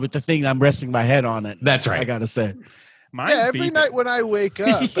going on with the thing I'm resting my head on. It. That's right. I gotta say. Every night when I wake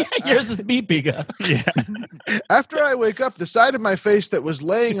up. Yours is beeping. Yeah. After I wake up, the side of my face that was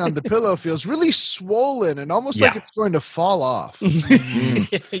laying on the pillow feels really swollen and almost like it's going to fall off.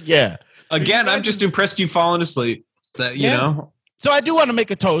 Yeah. Again, I'm just impressed you've fallen asleep. You know. So I do want to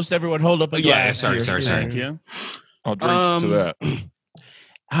make a toast. Everyone hold up a glass. Sorry. Thank you. I'll drink to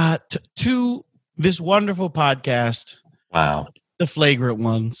that. To this wonderful podcast. Wow. The Flagrant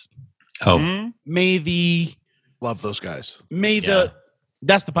Ones. Oh. Love those guys.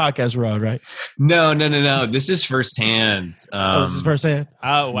 That's the podcast we're on, right? No. This is firsthand. This is firsthand.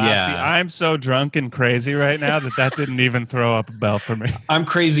 Oh, wow. Yeah. See, I'm so drunk and crazy right now that didn't even throw up a bell for me. I'm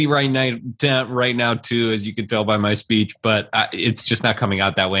crazy right now too, as you can tell by my speech, but it's just not coming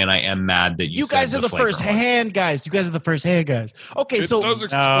out that way, and I am mad that you guys are the first hand guys. You guys are the first hand guys. Okay, it does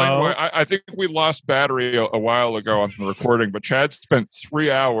explain why. I think we lost battery a while ago on the recording, but Chad spent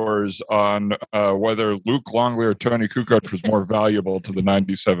 3 hours on whether Luke Longley or Tony Kukoc was more valuable to the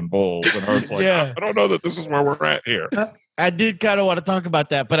 97 Bulls, and I was like, I don't know that this is where we're at here. I did kind of want to talk about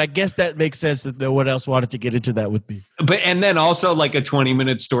that, but I guess that makes sense that no one else wanted to get into that with me. And then also like a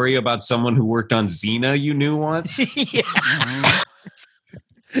 20-minute story about someone who worked on Xena you knew once.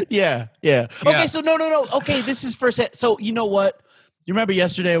 Yeah. Okay, so no. Okay, this is first. So you know what? You remember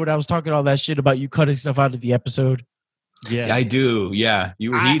yesterday when I was talking all that shit about you cutting stuff out of the episode? Yeah, I do. Yeah,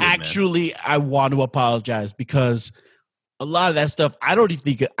 you were heated, I want to apologize because a lot of that stuff, I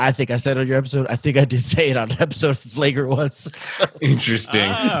think I said on your episode. I think I did say it on an episode of Flagrant Ones. So, interesting.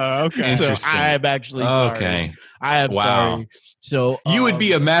 Oh, okay. So I'm actually sorry. Okay. I am sorry. So you would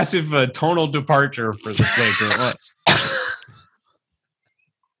be a massive tonal departure for the Flagrant Ones.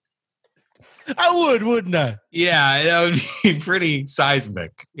 I would, wouldn't I? Yeah, that would be pretty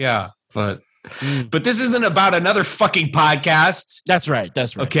seismic. Yeah, but this isn't about another fucking podcast. That's right.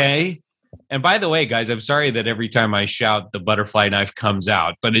 Okay. And by the way, guys, I'm sorry that every time I shout, the butterfly knife comes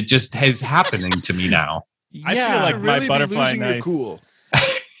out, but it just is happening to me now. I feel like really my butterfly knife. Your cool.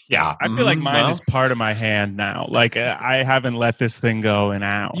 Yeah, I feel like mine is part of my hand now. Like I haven't let this thing go in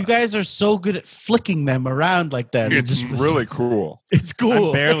hours. You guys are so good at flicking them around like that. It's really cool. It's cool.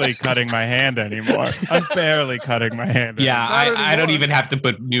 I'm barely cutting my hand anymore. Yeah, I don't even have to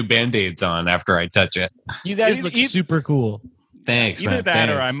put new Band-Aids on after I touch it. You guys look super cool. Thanks, Either man. that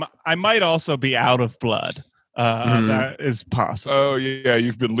Thanks. or I might also be out of blood. That is possible. Oh, yeah,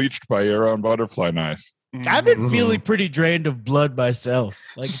 you've been leached by your own butterfly knife. I've been feeling pretty drained of blood myself.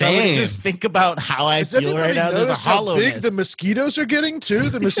 Like, same. Just think about how I feel right now. There's a hollowness. How big the mosquitoes are getting too?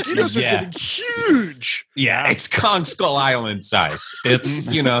 The mosquitoes are getting huge. Yeah, it's Kong Skull Island size. It's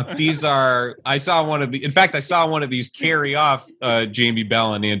these are. I saw one of these carry off Jamie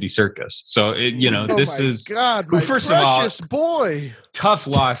Bell and Andy Serkis. So this is God, my first precious of all, boy. Tough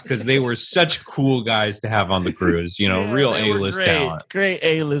loss because they were such cool guys to have on the cruise. Real A-list talent. Great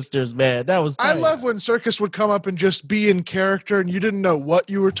A-listers, man. That was tight. I love when Serkis would come up and just be in character, and you didn't know what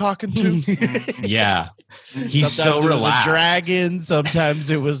you were talking to. Yeah, he's sometimes so relaxed. It was a dragon. Sometimes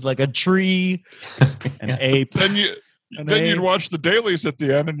it was like a tree, an ape. Then you'd watch the dailies at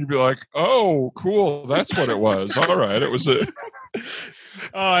the end, and you'd be like, "Oh, cool! That's what it was. All right, it was a."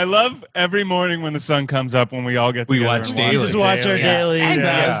 Oh, I love every morning when the sun comes up when we all get together. We watch dailies. We just watch our dailies. Yeah.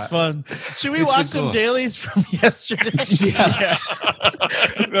 That was fun. Should we watch some dailies from yesterday? Yeah.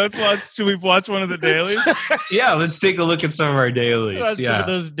 Should we watch one of the dailies? Yeah, let's take a look at some of our dailies. Some of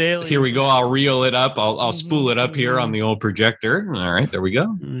those dailies. Here we go. I'll reel it up. I'll spool it up here on the old projector. All right, there we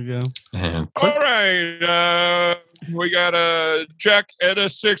go. Here we go. And all right. We got Jack Edda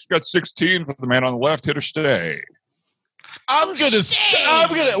 6. We got 16 for the man on the left. Hit or stay. I'm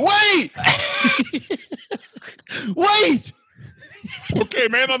gonna wait. Wait. Okay,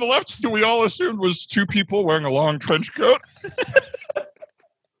 man on the left, who we all assumed was two people wearing a long trench coat.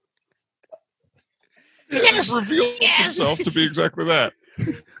 Yes. Revealed himself to be exactly that.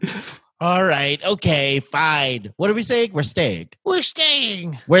 All right. Okay. Fine. What are we saying? We're staying. We're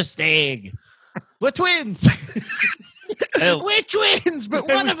staying. We're staying. We're twins. We're twins, but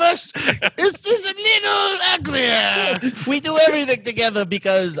one of us is a little uglier. We do everything together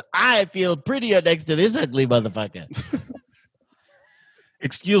because I feel prettier next to this ugly motherfucker.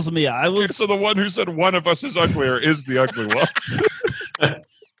 Excuse me, I was... So the one who said one of us is uglier is the ugly one.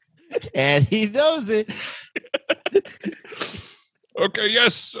 And he knows it. Okay,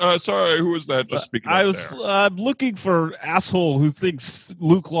 yes. Sorry, who was that just speaking I'm looking for asshole who thinks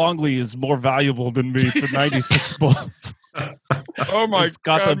Luke Longley is more valuable than me for 96 Bulls. Oh my He's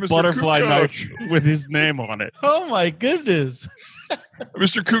got God, the Mr. butterfly Kukoc. knife with his name on it. Oh my goodness.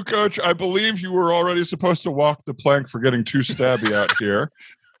 Mr. Kukoc, I believe you were already supposed to walk the plank for getting too stabby out here.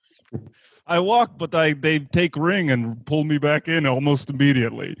 I walk, but they take ring and pull me back in almost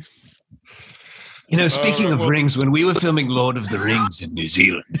immediately. You know, speaking of rings, when we were filming Lord of the Rings in New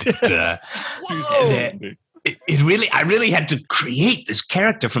Zealand, I really had to create this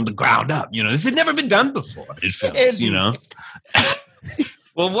character from the ground up. You know, this had never been done before in films, you know.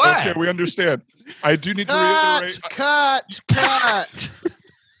 Well, what? Okay, we understand. I do need to reiterate. Cut.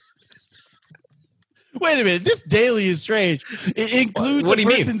 Wait a minute. This daily is strange. It includes a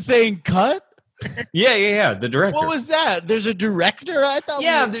person saying cut? Yeah. The director. What was that? There's a director? I thought.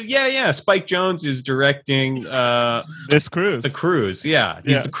 Yeah. Spike Jonze is directing this cruise. The cruise. Yeah,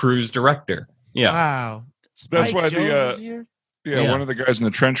 he's the cruise director. Yeah. Wow. That's why one of the guys in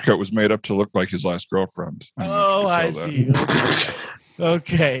the trench coat was made up to look like his last girlfriend. Oh, I see.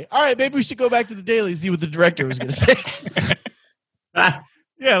 Okay. All right. Maybe we should go back to the daily and see what the director was going to say.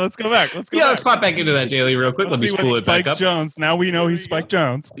 Yeah, let's go back. Let's pop back into that daily real quick. Let me spool it back up. Spike Jonze. Now we know he's Spike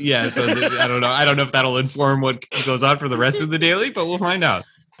Jonze. Yeah, so I don't know. I don't know if that'll inform what goes on for the rest of the daily, but we'll find out.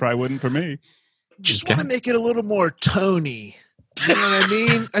 Probably wouldn't for me. Just want to make it a little more Tony. You know what I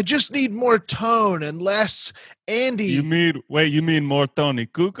mean? I just need more tone and less Andy. You mean more Tony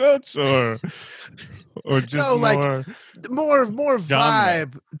Kukoc or just more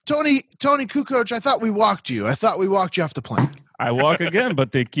vibe? Tony Kukoc, I thought we walked you. off the plane. I walk again,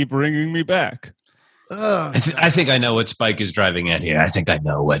 but they keep ringing me back. I think I know what Spike is driving at here. I think I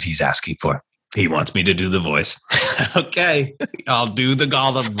know what he's asking for. He wants me to do the voice. Okay. I'll do the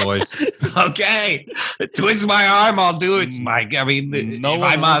Gollum voice. Okay. Twist my arm. I'll do it, Spike. I mean, if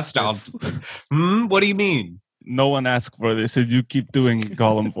I must, I'll. What do you mean? No one asked for this, and you keep doing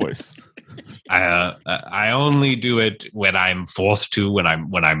Gollum voice. I only do it when I'm forced to, when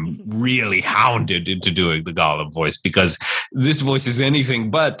I'm really hounded into doing the Gollum voice, because this voice is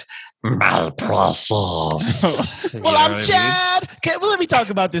anything but my process. Well, I'm Chad. Okay, well, let me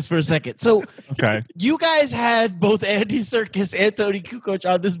talk about this for a second. So, you guys had both Andy Serkis and Tony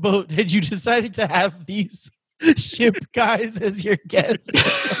Kukoc on this boat, and you decided to have these ship guys as your guests.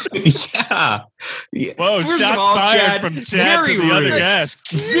 Yeah. Whoa, first of all, Chad, from Chad to the other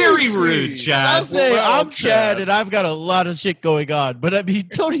guest. Very rude, Chad. I'll say I'm Chad, and I've got a lot of shit going on. But I mean,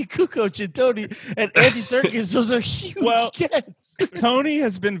 Tony Kukoc and Andy Serkis, those are huge guests. Tony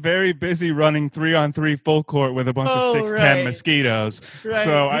has been very busy running 3-on-3 full court with a bunch of 6'10" mosquitoes. Right.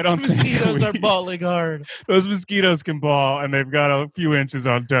 So I don't think mosquitoes are balling hard. Those mosquitoes can ball, and they've got a few inches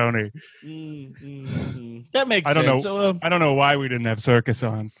on Tony. That makes sense. I don't know why we didn't have Serkis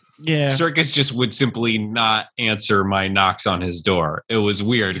on. Yeah, Serkis just would simply not answer my knocks on his door. It was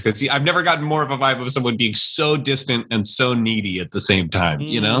weird because I've never gotten more of a vibe of someone being so distant and so needy at the same time.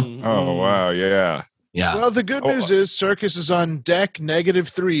 You know? Oh wow, yeah. Yeah. Well, the good news is Serkis is on deck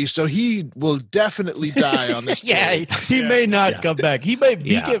 -3, so he will definitely die on this. He may not come back. He may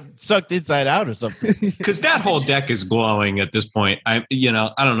get sucked inside out or something. Because that whole deck is glowing at this point. I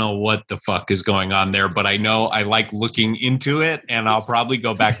don't know what the fuck is going on there, but I know I like looking into it, and I'll probably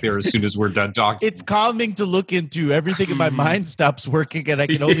go back there as soon as we're done talking. It's calming to look into. Everything in my mind stops working, and I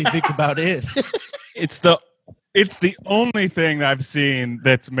can only think about it. It's the only thing I've seen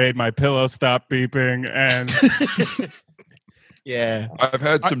that's made my pillow stop beeping. And yeah, I've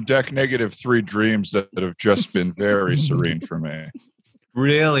had some deck -3 dreams that have just been very serene for me.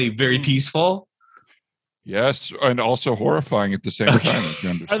 Really? Very peaceful? Yes, and also horrifying at the same time. If you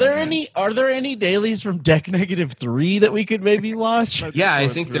understand. Are there any dailies from deck -3 that we could maybe watch? Yeah, I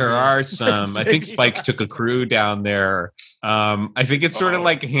think there are some. I think Spike took a crew down there. I think it's sort of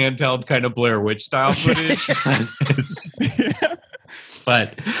like handheld kind of Blair Witch style footage.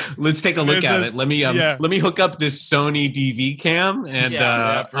 But let's take a look at it. Let me hook up this Sony DV cam, and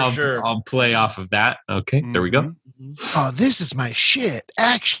I'll play off of that. Okay, there we go. Oh, this is my shit.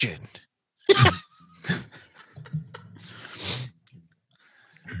 Action.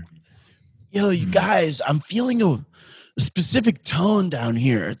 Yo, you guys, I'm feeling a specific tone down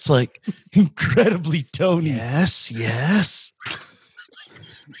here. It's like incredibly Tony. Yes.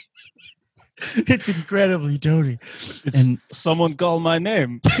 It's incredibly Tony. And someone call my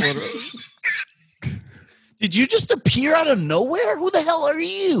name. Did you just appear out of nowhere? Who the hell are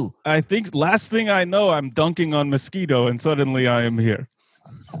you? I think last thing I know, I'm dunking on Mosquito, and suddenly I am here.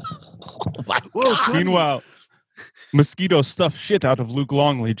 Whoa, meanwhile, Mosquito stuffed shit out of Luke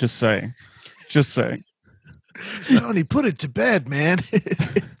Longley. Just saying. Tony, put it to bed, man.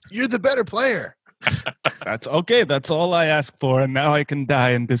 You're the better player. That's okay. That's all I ask for, and now I can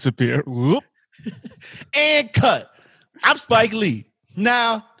die and disappear. Whoop. And cut. I'm Spike Lee.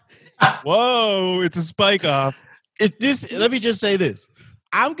 Now, whoa, it's a spike off. Let me just say this.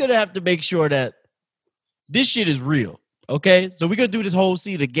 I'm gonna have to make sure that this shit is real. Okay, so we're gonna do this whole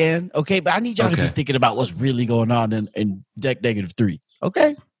scene again. Okay, but I need y'all to be thinking about what's really going on in deck -3.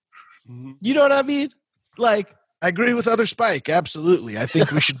 Okay, you know what I mean? Like, I agree with other Spike. Absolutely, I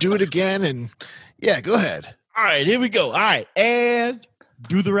think we should do it again. And yeah, go ahead. All right, here we go. All right, and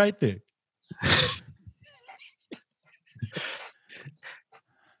do the right thing.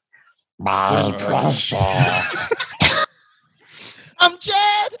 I'm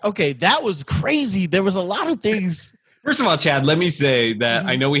Chad. Okay, that was crazy. There was a lot of things. First of all, Chad, let me say that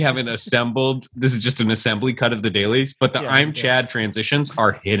I know we haven't assembled. This is just an assembly cut of the dailies, but the Chad transitions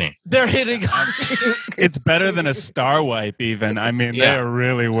are hitting. They're hitting. It's better than a star wipe, even. I mean, they're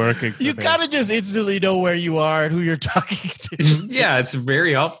really working. You gotta just instantly know where you are and who you're talking to. Yeah, it's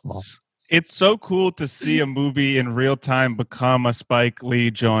very helpful. It's so cool to see a movie in real time become a Spike Lee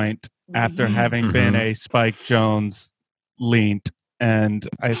joint after having been a Spike Jonze leant. And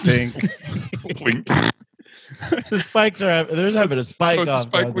I think the spikes are there's having a spike so it's off. A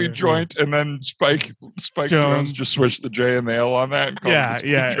Spike Lee joint, and then Spike Jonze just switched the J and the L on that. And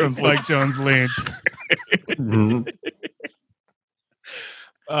it's Spike Jonze leant.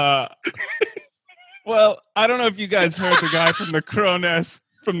 Well, I don't know if you guys heard the guy from the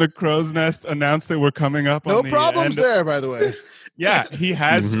Crow's Nest announce that we're coming up on the problems there, by the way. Yeah, he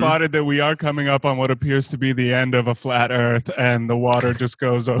has spotted that we are coming up on what appears to be the end of a flat Earth, and the water just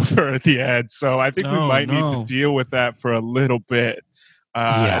goes over at the edge. So I think we might need to deal with that for a little bit.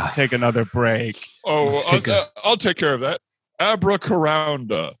 Take another break. Oh, I'll take care of that.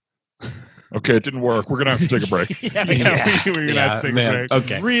 Abracadabra. Okay, it didn't work. We're going to have to take a break. We're going to have to take a break.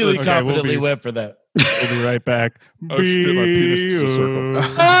 Okay. Really confidently went for that. We'll be right back. Oh, shit, my penis is a circle.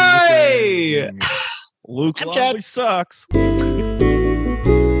 Hey! Luke Longley sucks.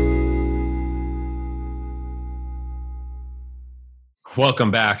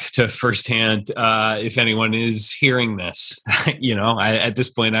 Welcome back to Firsthand. If anyone is hearing this, at this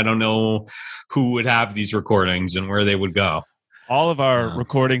point, I don't know who would have these recordings and where they would go. All of our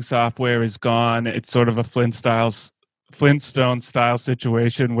recording software is gone. It's sort of a Flintstone style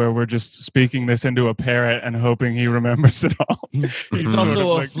situation where we're just speaking this into a parrot and hoping he remembers it all. It's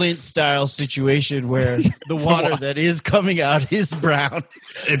also a Flint style situation where the water that is coming out is brown.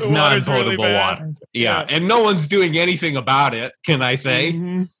 It's non-potable water. Yeah. And no one's doing anything about it, can I say?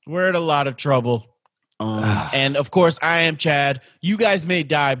 We're in a lot of trouble. And of course, I am Chad. You guys may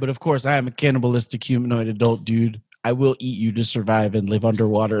die, but of course, I am a cannibalistic humanoid adult dude. I will eat you to survive and live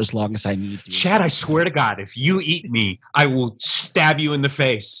underwater as long as I need to. Chad, I swear to God, if you eat me, I will stab you in the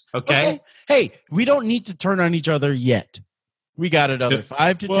face. Okay? Hey, we don't need to turn on each other yet. We got another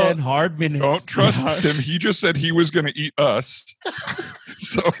 5 to 10 hard minutes. Don't trust him. He just said he was going to eat us.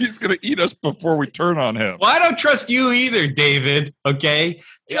 So he's going to eat us before we turn on him. Well, I don't trust you either, David. Okay?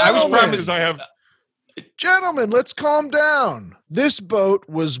 I was promised I have... Gentlemen, let's calm down. This boat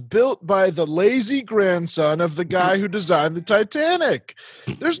was built by the lazy grandson of the guy who designed the Titanic.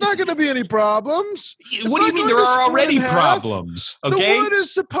 There's not going to be any problems. What do you mean there are already problems? Okay? The wood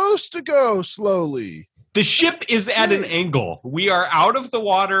is supposed to go slowly. The ship is at an angle. We are out of the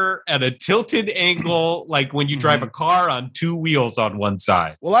water at a tilted angle, like when you drive a car on 2 wheels on one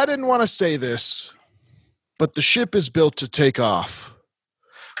side. Well, I didn't want to say this, but the ship is built to take off.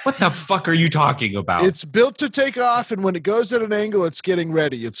 What the fuck are you talking about? It's built to take off, and when it goes at an angle, it's getting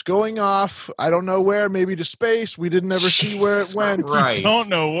ready. It's going off. I don't know where, maybe to space. We didn't ever see where it went. Right. You don't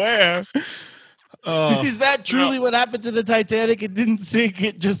know where. Is that truly what happened to the Titanic? It didn't sink.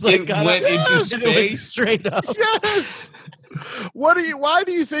 It just went into space. It went straight up. Yes. Why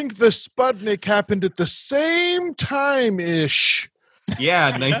do you think the Sputnik happened at the same time-ish? Yeah,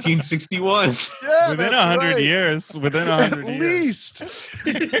 1961. Yeah, within 100 years. Within 100 years. At least.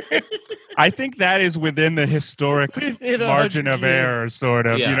 I think that is within the historic margin of error, sort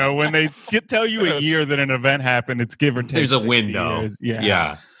of. Yeah. When they tell you a year that an event happened, it's give or take. There's a window. Years.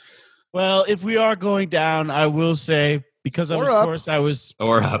 Yeah. Well, if we are going down, I will say, because of course I was...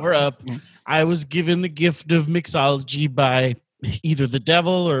 Or up. I was given the gift of mixology by... either the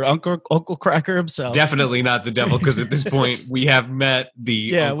devil or Uncle Cracker himself. Definitely not the devil, because at this point we have met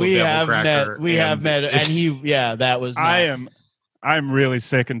the Uncle Devil Cracker. We have met, and he. Yeah, that was. I'm really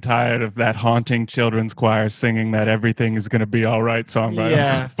sick and tired of that haunting children's choir singing that everything is going to be all right song.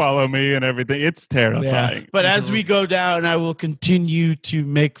 Right? Follow me and everything. It's terrifying. Yeah. But as we go down, I will continue to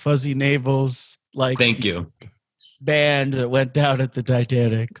make fuzzy navels like. Thank you. Band that went down at the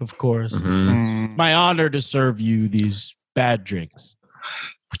Titanic, of course. Mm-hmm. My honor to serve you these bad drinks.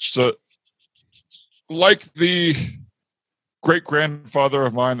 So, like the great-grandfather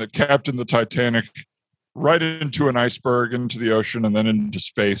of mine that captained the Titanic right into an iceberg, into the ocean, and then into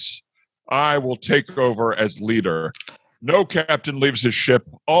space, I will take over as leader. No captain leaves his ship.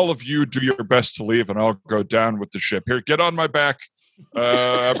 All of you do your best to leave, and I'll go down with the ship. Here, get on my back.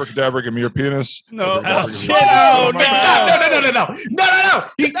 Abracadabra, give me your penis. No. No.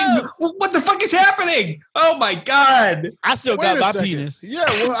 What the fuck is happening? Oh my God. I still got my penis. Yeah,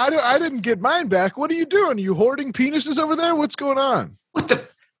 well, I didn't get mine back. What are you doing? Are you hoarding penises over there? What's going on? What the?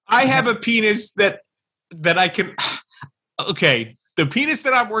 I have a penis that I can. Okay, the penis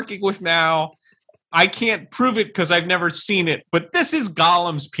that I'm working with now, I can't prove it because I've never seen it, but this is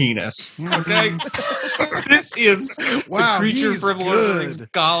Gollum's penis. Okay, this is the creature from Lord of the Rings,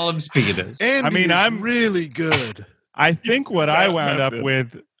 Gollum's penis. And I'm really good. I think what I wound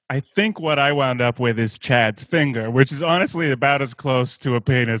up with is Chad's finger, which is honestly about as close to a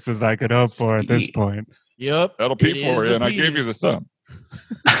penis as I could hope for at this point. Yep, that'll be for you, and I gave you the thumb.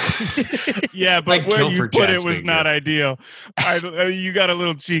 Yeah, but where you put it was not ideal. You got a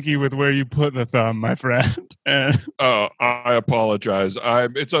little cheeky with where you put the thumb, my friend. I apologize.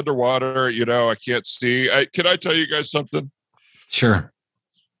 It's underwater. I can't see. Can I tell you guys something? Sure.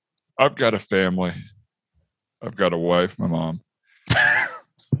 I've got a family. I've got a wife, my mom.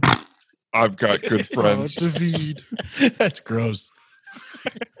 I've got good friends. David. That's gross.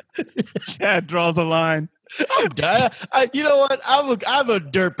 Chad draws a line. I'm done. You know what? I'm a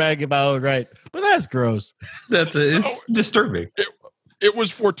dirtbag in my own right, but that's gross. It's disturbing. It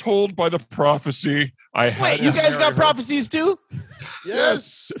was foretold by the prophecy. Wait, you guys got prophecies too?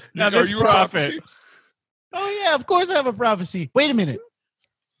 Yes. Now are you a prophet? Oh yeah, of course I have a prophecy. Wait a minute.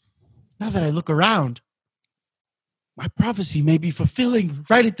 Now that I look around, my prophecy may be fulfilling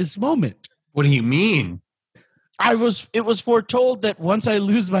right at this moment. What do you mean? It was foretold that once I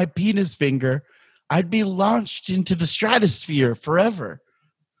lose my penis finger, I'd be launched into the stratosphere forever.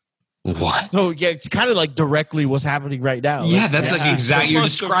 What? So yeah, it's kind of like directly what's happening right now. Yeah, you're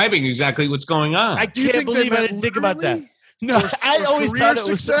describing exactly what's going on. I can't believe I didn't think about that. No, I always thought it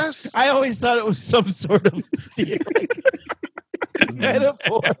was success. I always thought it was some sort of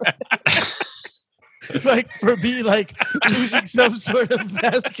metaphor. Like for me, like losing some sort of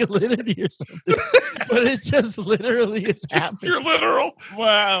masculinity or something. But it just literally is happening. You're literal.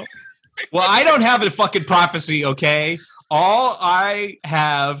 Wow. Well, I don't have a fucking prophecy, okay? All I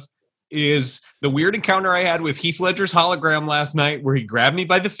have is the weird encounter I had with Heath Ledger's hologram last night where he grabbed me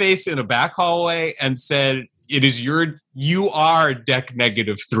by the face in a back hallway and said, you are deck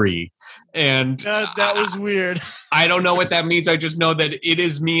 -3. And that was weird. I don't know what that means. I just know that it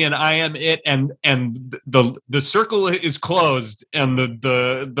is me and I am it, and the circle is closed and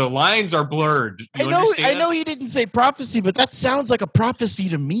the lines are blurred. I know he didn't say prophecy, but that sounds like a prophecy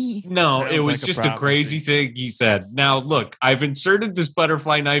to me. No, it was just a crazy thing he said. Now look, I've inserted this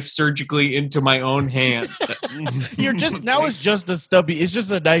butterfly knife surgically into my own hand. It's just a stubby. It's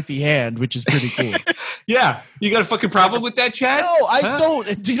just a knifey hand, which is pretty cool. Yeah, you got a fucking problem with that, Chad? No, I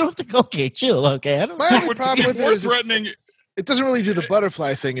don't. Do you don't think? Okay, chill. Okay, I don't. My only problem with it is it doesn't really do the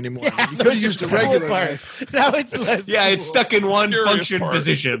butterfly thing anymore. Yeah, you could have used a regular knife. Now it's less. Yeah, cool. It's stuck in one function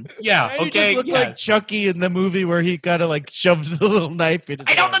position. Yeah, now okay. You just look like Chucky in the movie where he kind of like shoved the little knife in his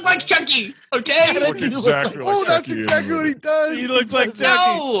I don't look like Chucky. Okay. That's exactly what he does. He looks like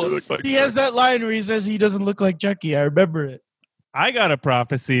Chucky. No. He has that line where he says he doesn't look like Chucky. I remember it. I got a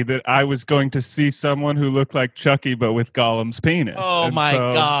prophecy that I was going to see someone who looked like Chucky, but with Gollum's penis. Oh my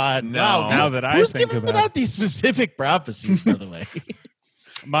God! No. Wow. Now that I think about it, out these specific prophecies, by the way.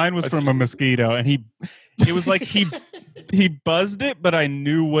 Mine was from a mosquito, and it was like he buzzed it, but I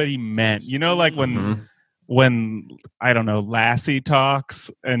knew what he meant. You know, like when I don't know, Lassie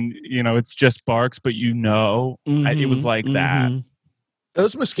talks, and it's just barks, but it was like that.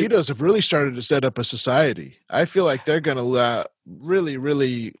 Those mosquitoes have really started to set up a society. I feel like they're going to really,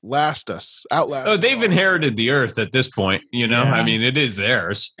 really outlast us. Oh, they've inherited the Earth at this point. Yeah. I mean, it is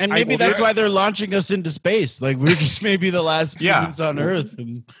theirs. And maybe that's why they're launching us into space. Like we're just maybe the last humans on Earth.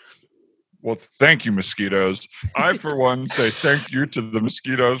 Well, thank you, mosquitoes. I, for one, say thank you to the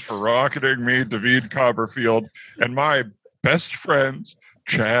mosquitoes for rocketing me, David Copperfield, and my best friends,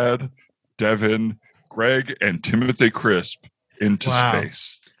 Chad, Devin, Greg, and Timothy Crisp. Into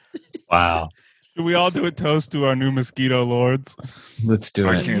space. Wow. Should we all do a toast to our new mosquito lords? Let's do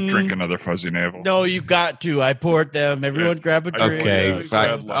it. I can't drink another fuzzy navel. No, you got to. I poured them. Everyone grab a drink. Okay.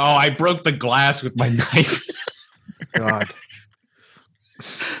 I broke the glass with my knife. God.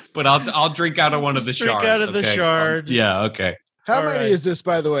 But I'll drink out of one of the shards. Drink out of the shard. Yeah, okay. How many is this,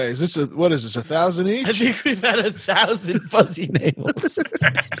 by the way? Is this what is this, 1,000 each? I think we've had 1,000 fuzzy navels.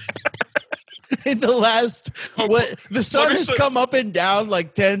 In the last, the sun has come up and down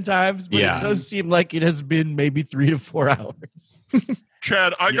like 10 times, but it does seem like it has been maybe 3 to 4 hours.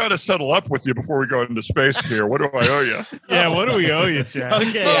 Chad, I got to settle up with you before we go into space here. What do I owe you? Yeah, what do we owe you, Chad?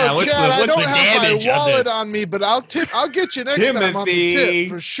 Okay, no, Chad, I don't have my wallet on me, but I'll get you next time on the tip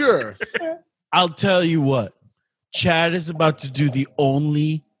for sure. I'll tell you what. Chad is about to do the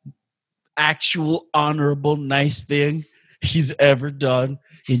only actual honorable nice thing he's ever done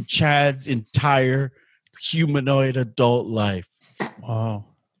in Chad's entire humanoid adult life. Wow.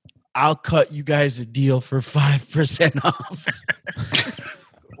 I'll cut you guys a deal for 5% off.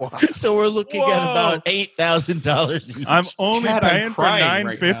 Wow. So we're looking at about $8,000 each. I'm only paying for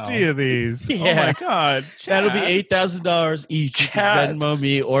 $950 of these. Yeah. Oh my God. Chad. That'll be $8,000 each. Chad. Venmo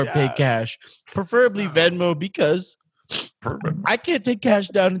me or pay cash. Preferably Venmo because I can't take cash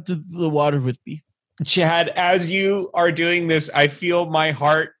down into the water with me. Chad, as you are doing this, I feel my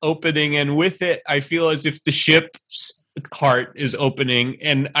heart opening, and with it, I feel as if the ship's heart is opening.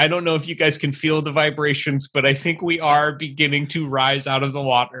 And I don't know if you guys can feel the vibrations, but I think we are beginning to rise out of the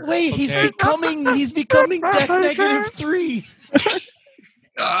water. Wait, okay? He's becoming death -3.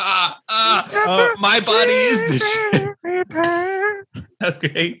 My body is the ship.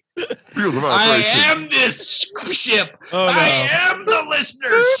 Okay. I am this ship. Oh, no. I am the listener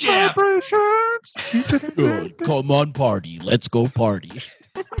ship. Good. Come on, party. Let's go party.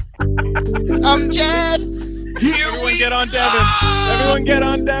 I'm Chad. Everyone get on Devin. Everyone get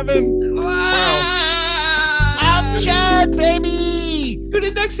on Devin. Wow. I'm Chad, baby. Tune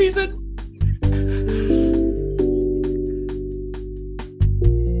in next season.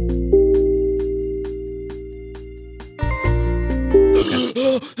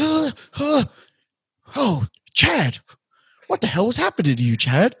 Oh, Chad. What the hell was happening to you,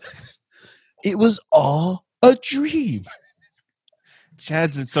 Chad? It was all a dream.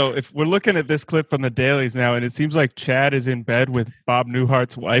 Chad's so if we're looking at this clip from the dailies now, and it seems like Chad is in bed with Bob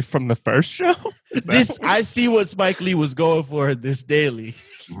Newhart's wife from the first show. I see what Spike Lee was going for in this daily.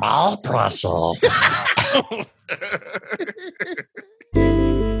 Mal Brussels.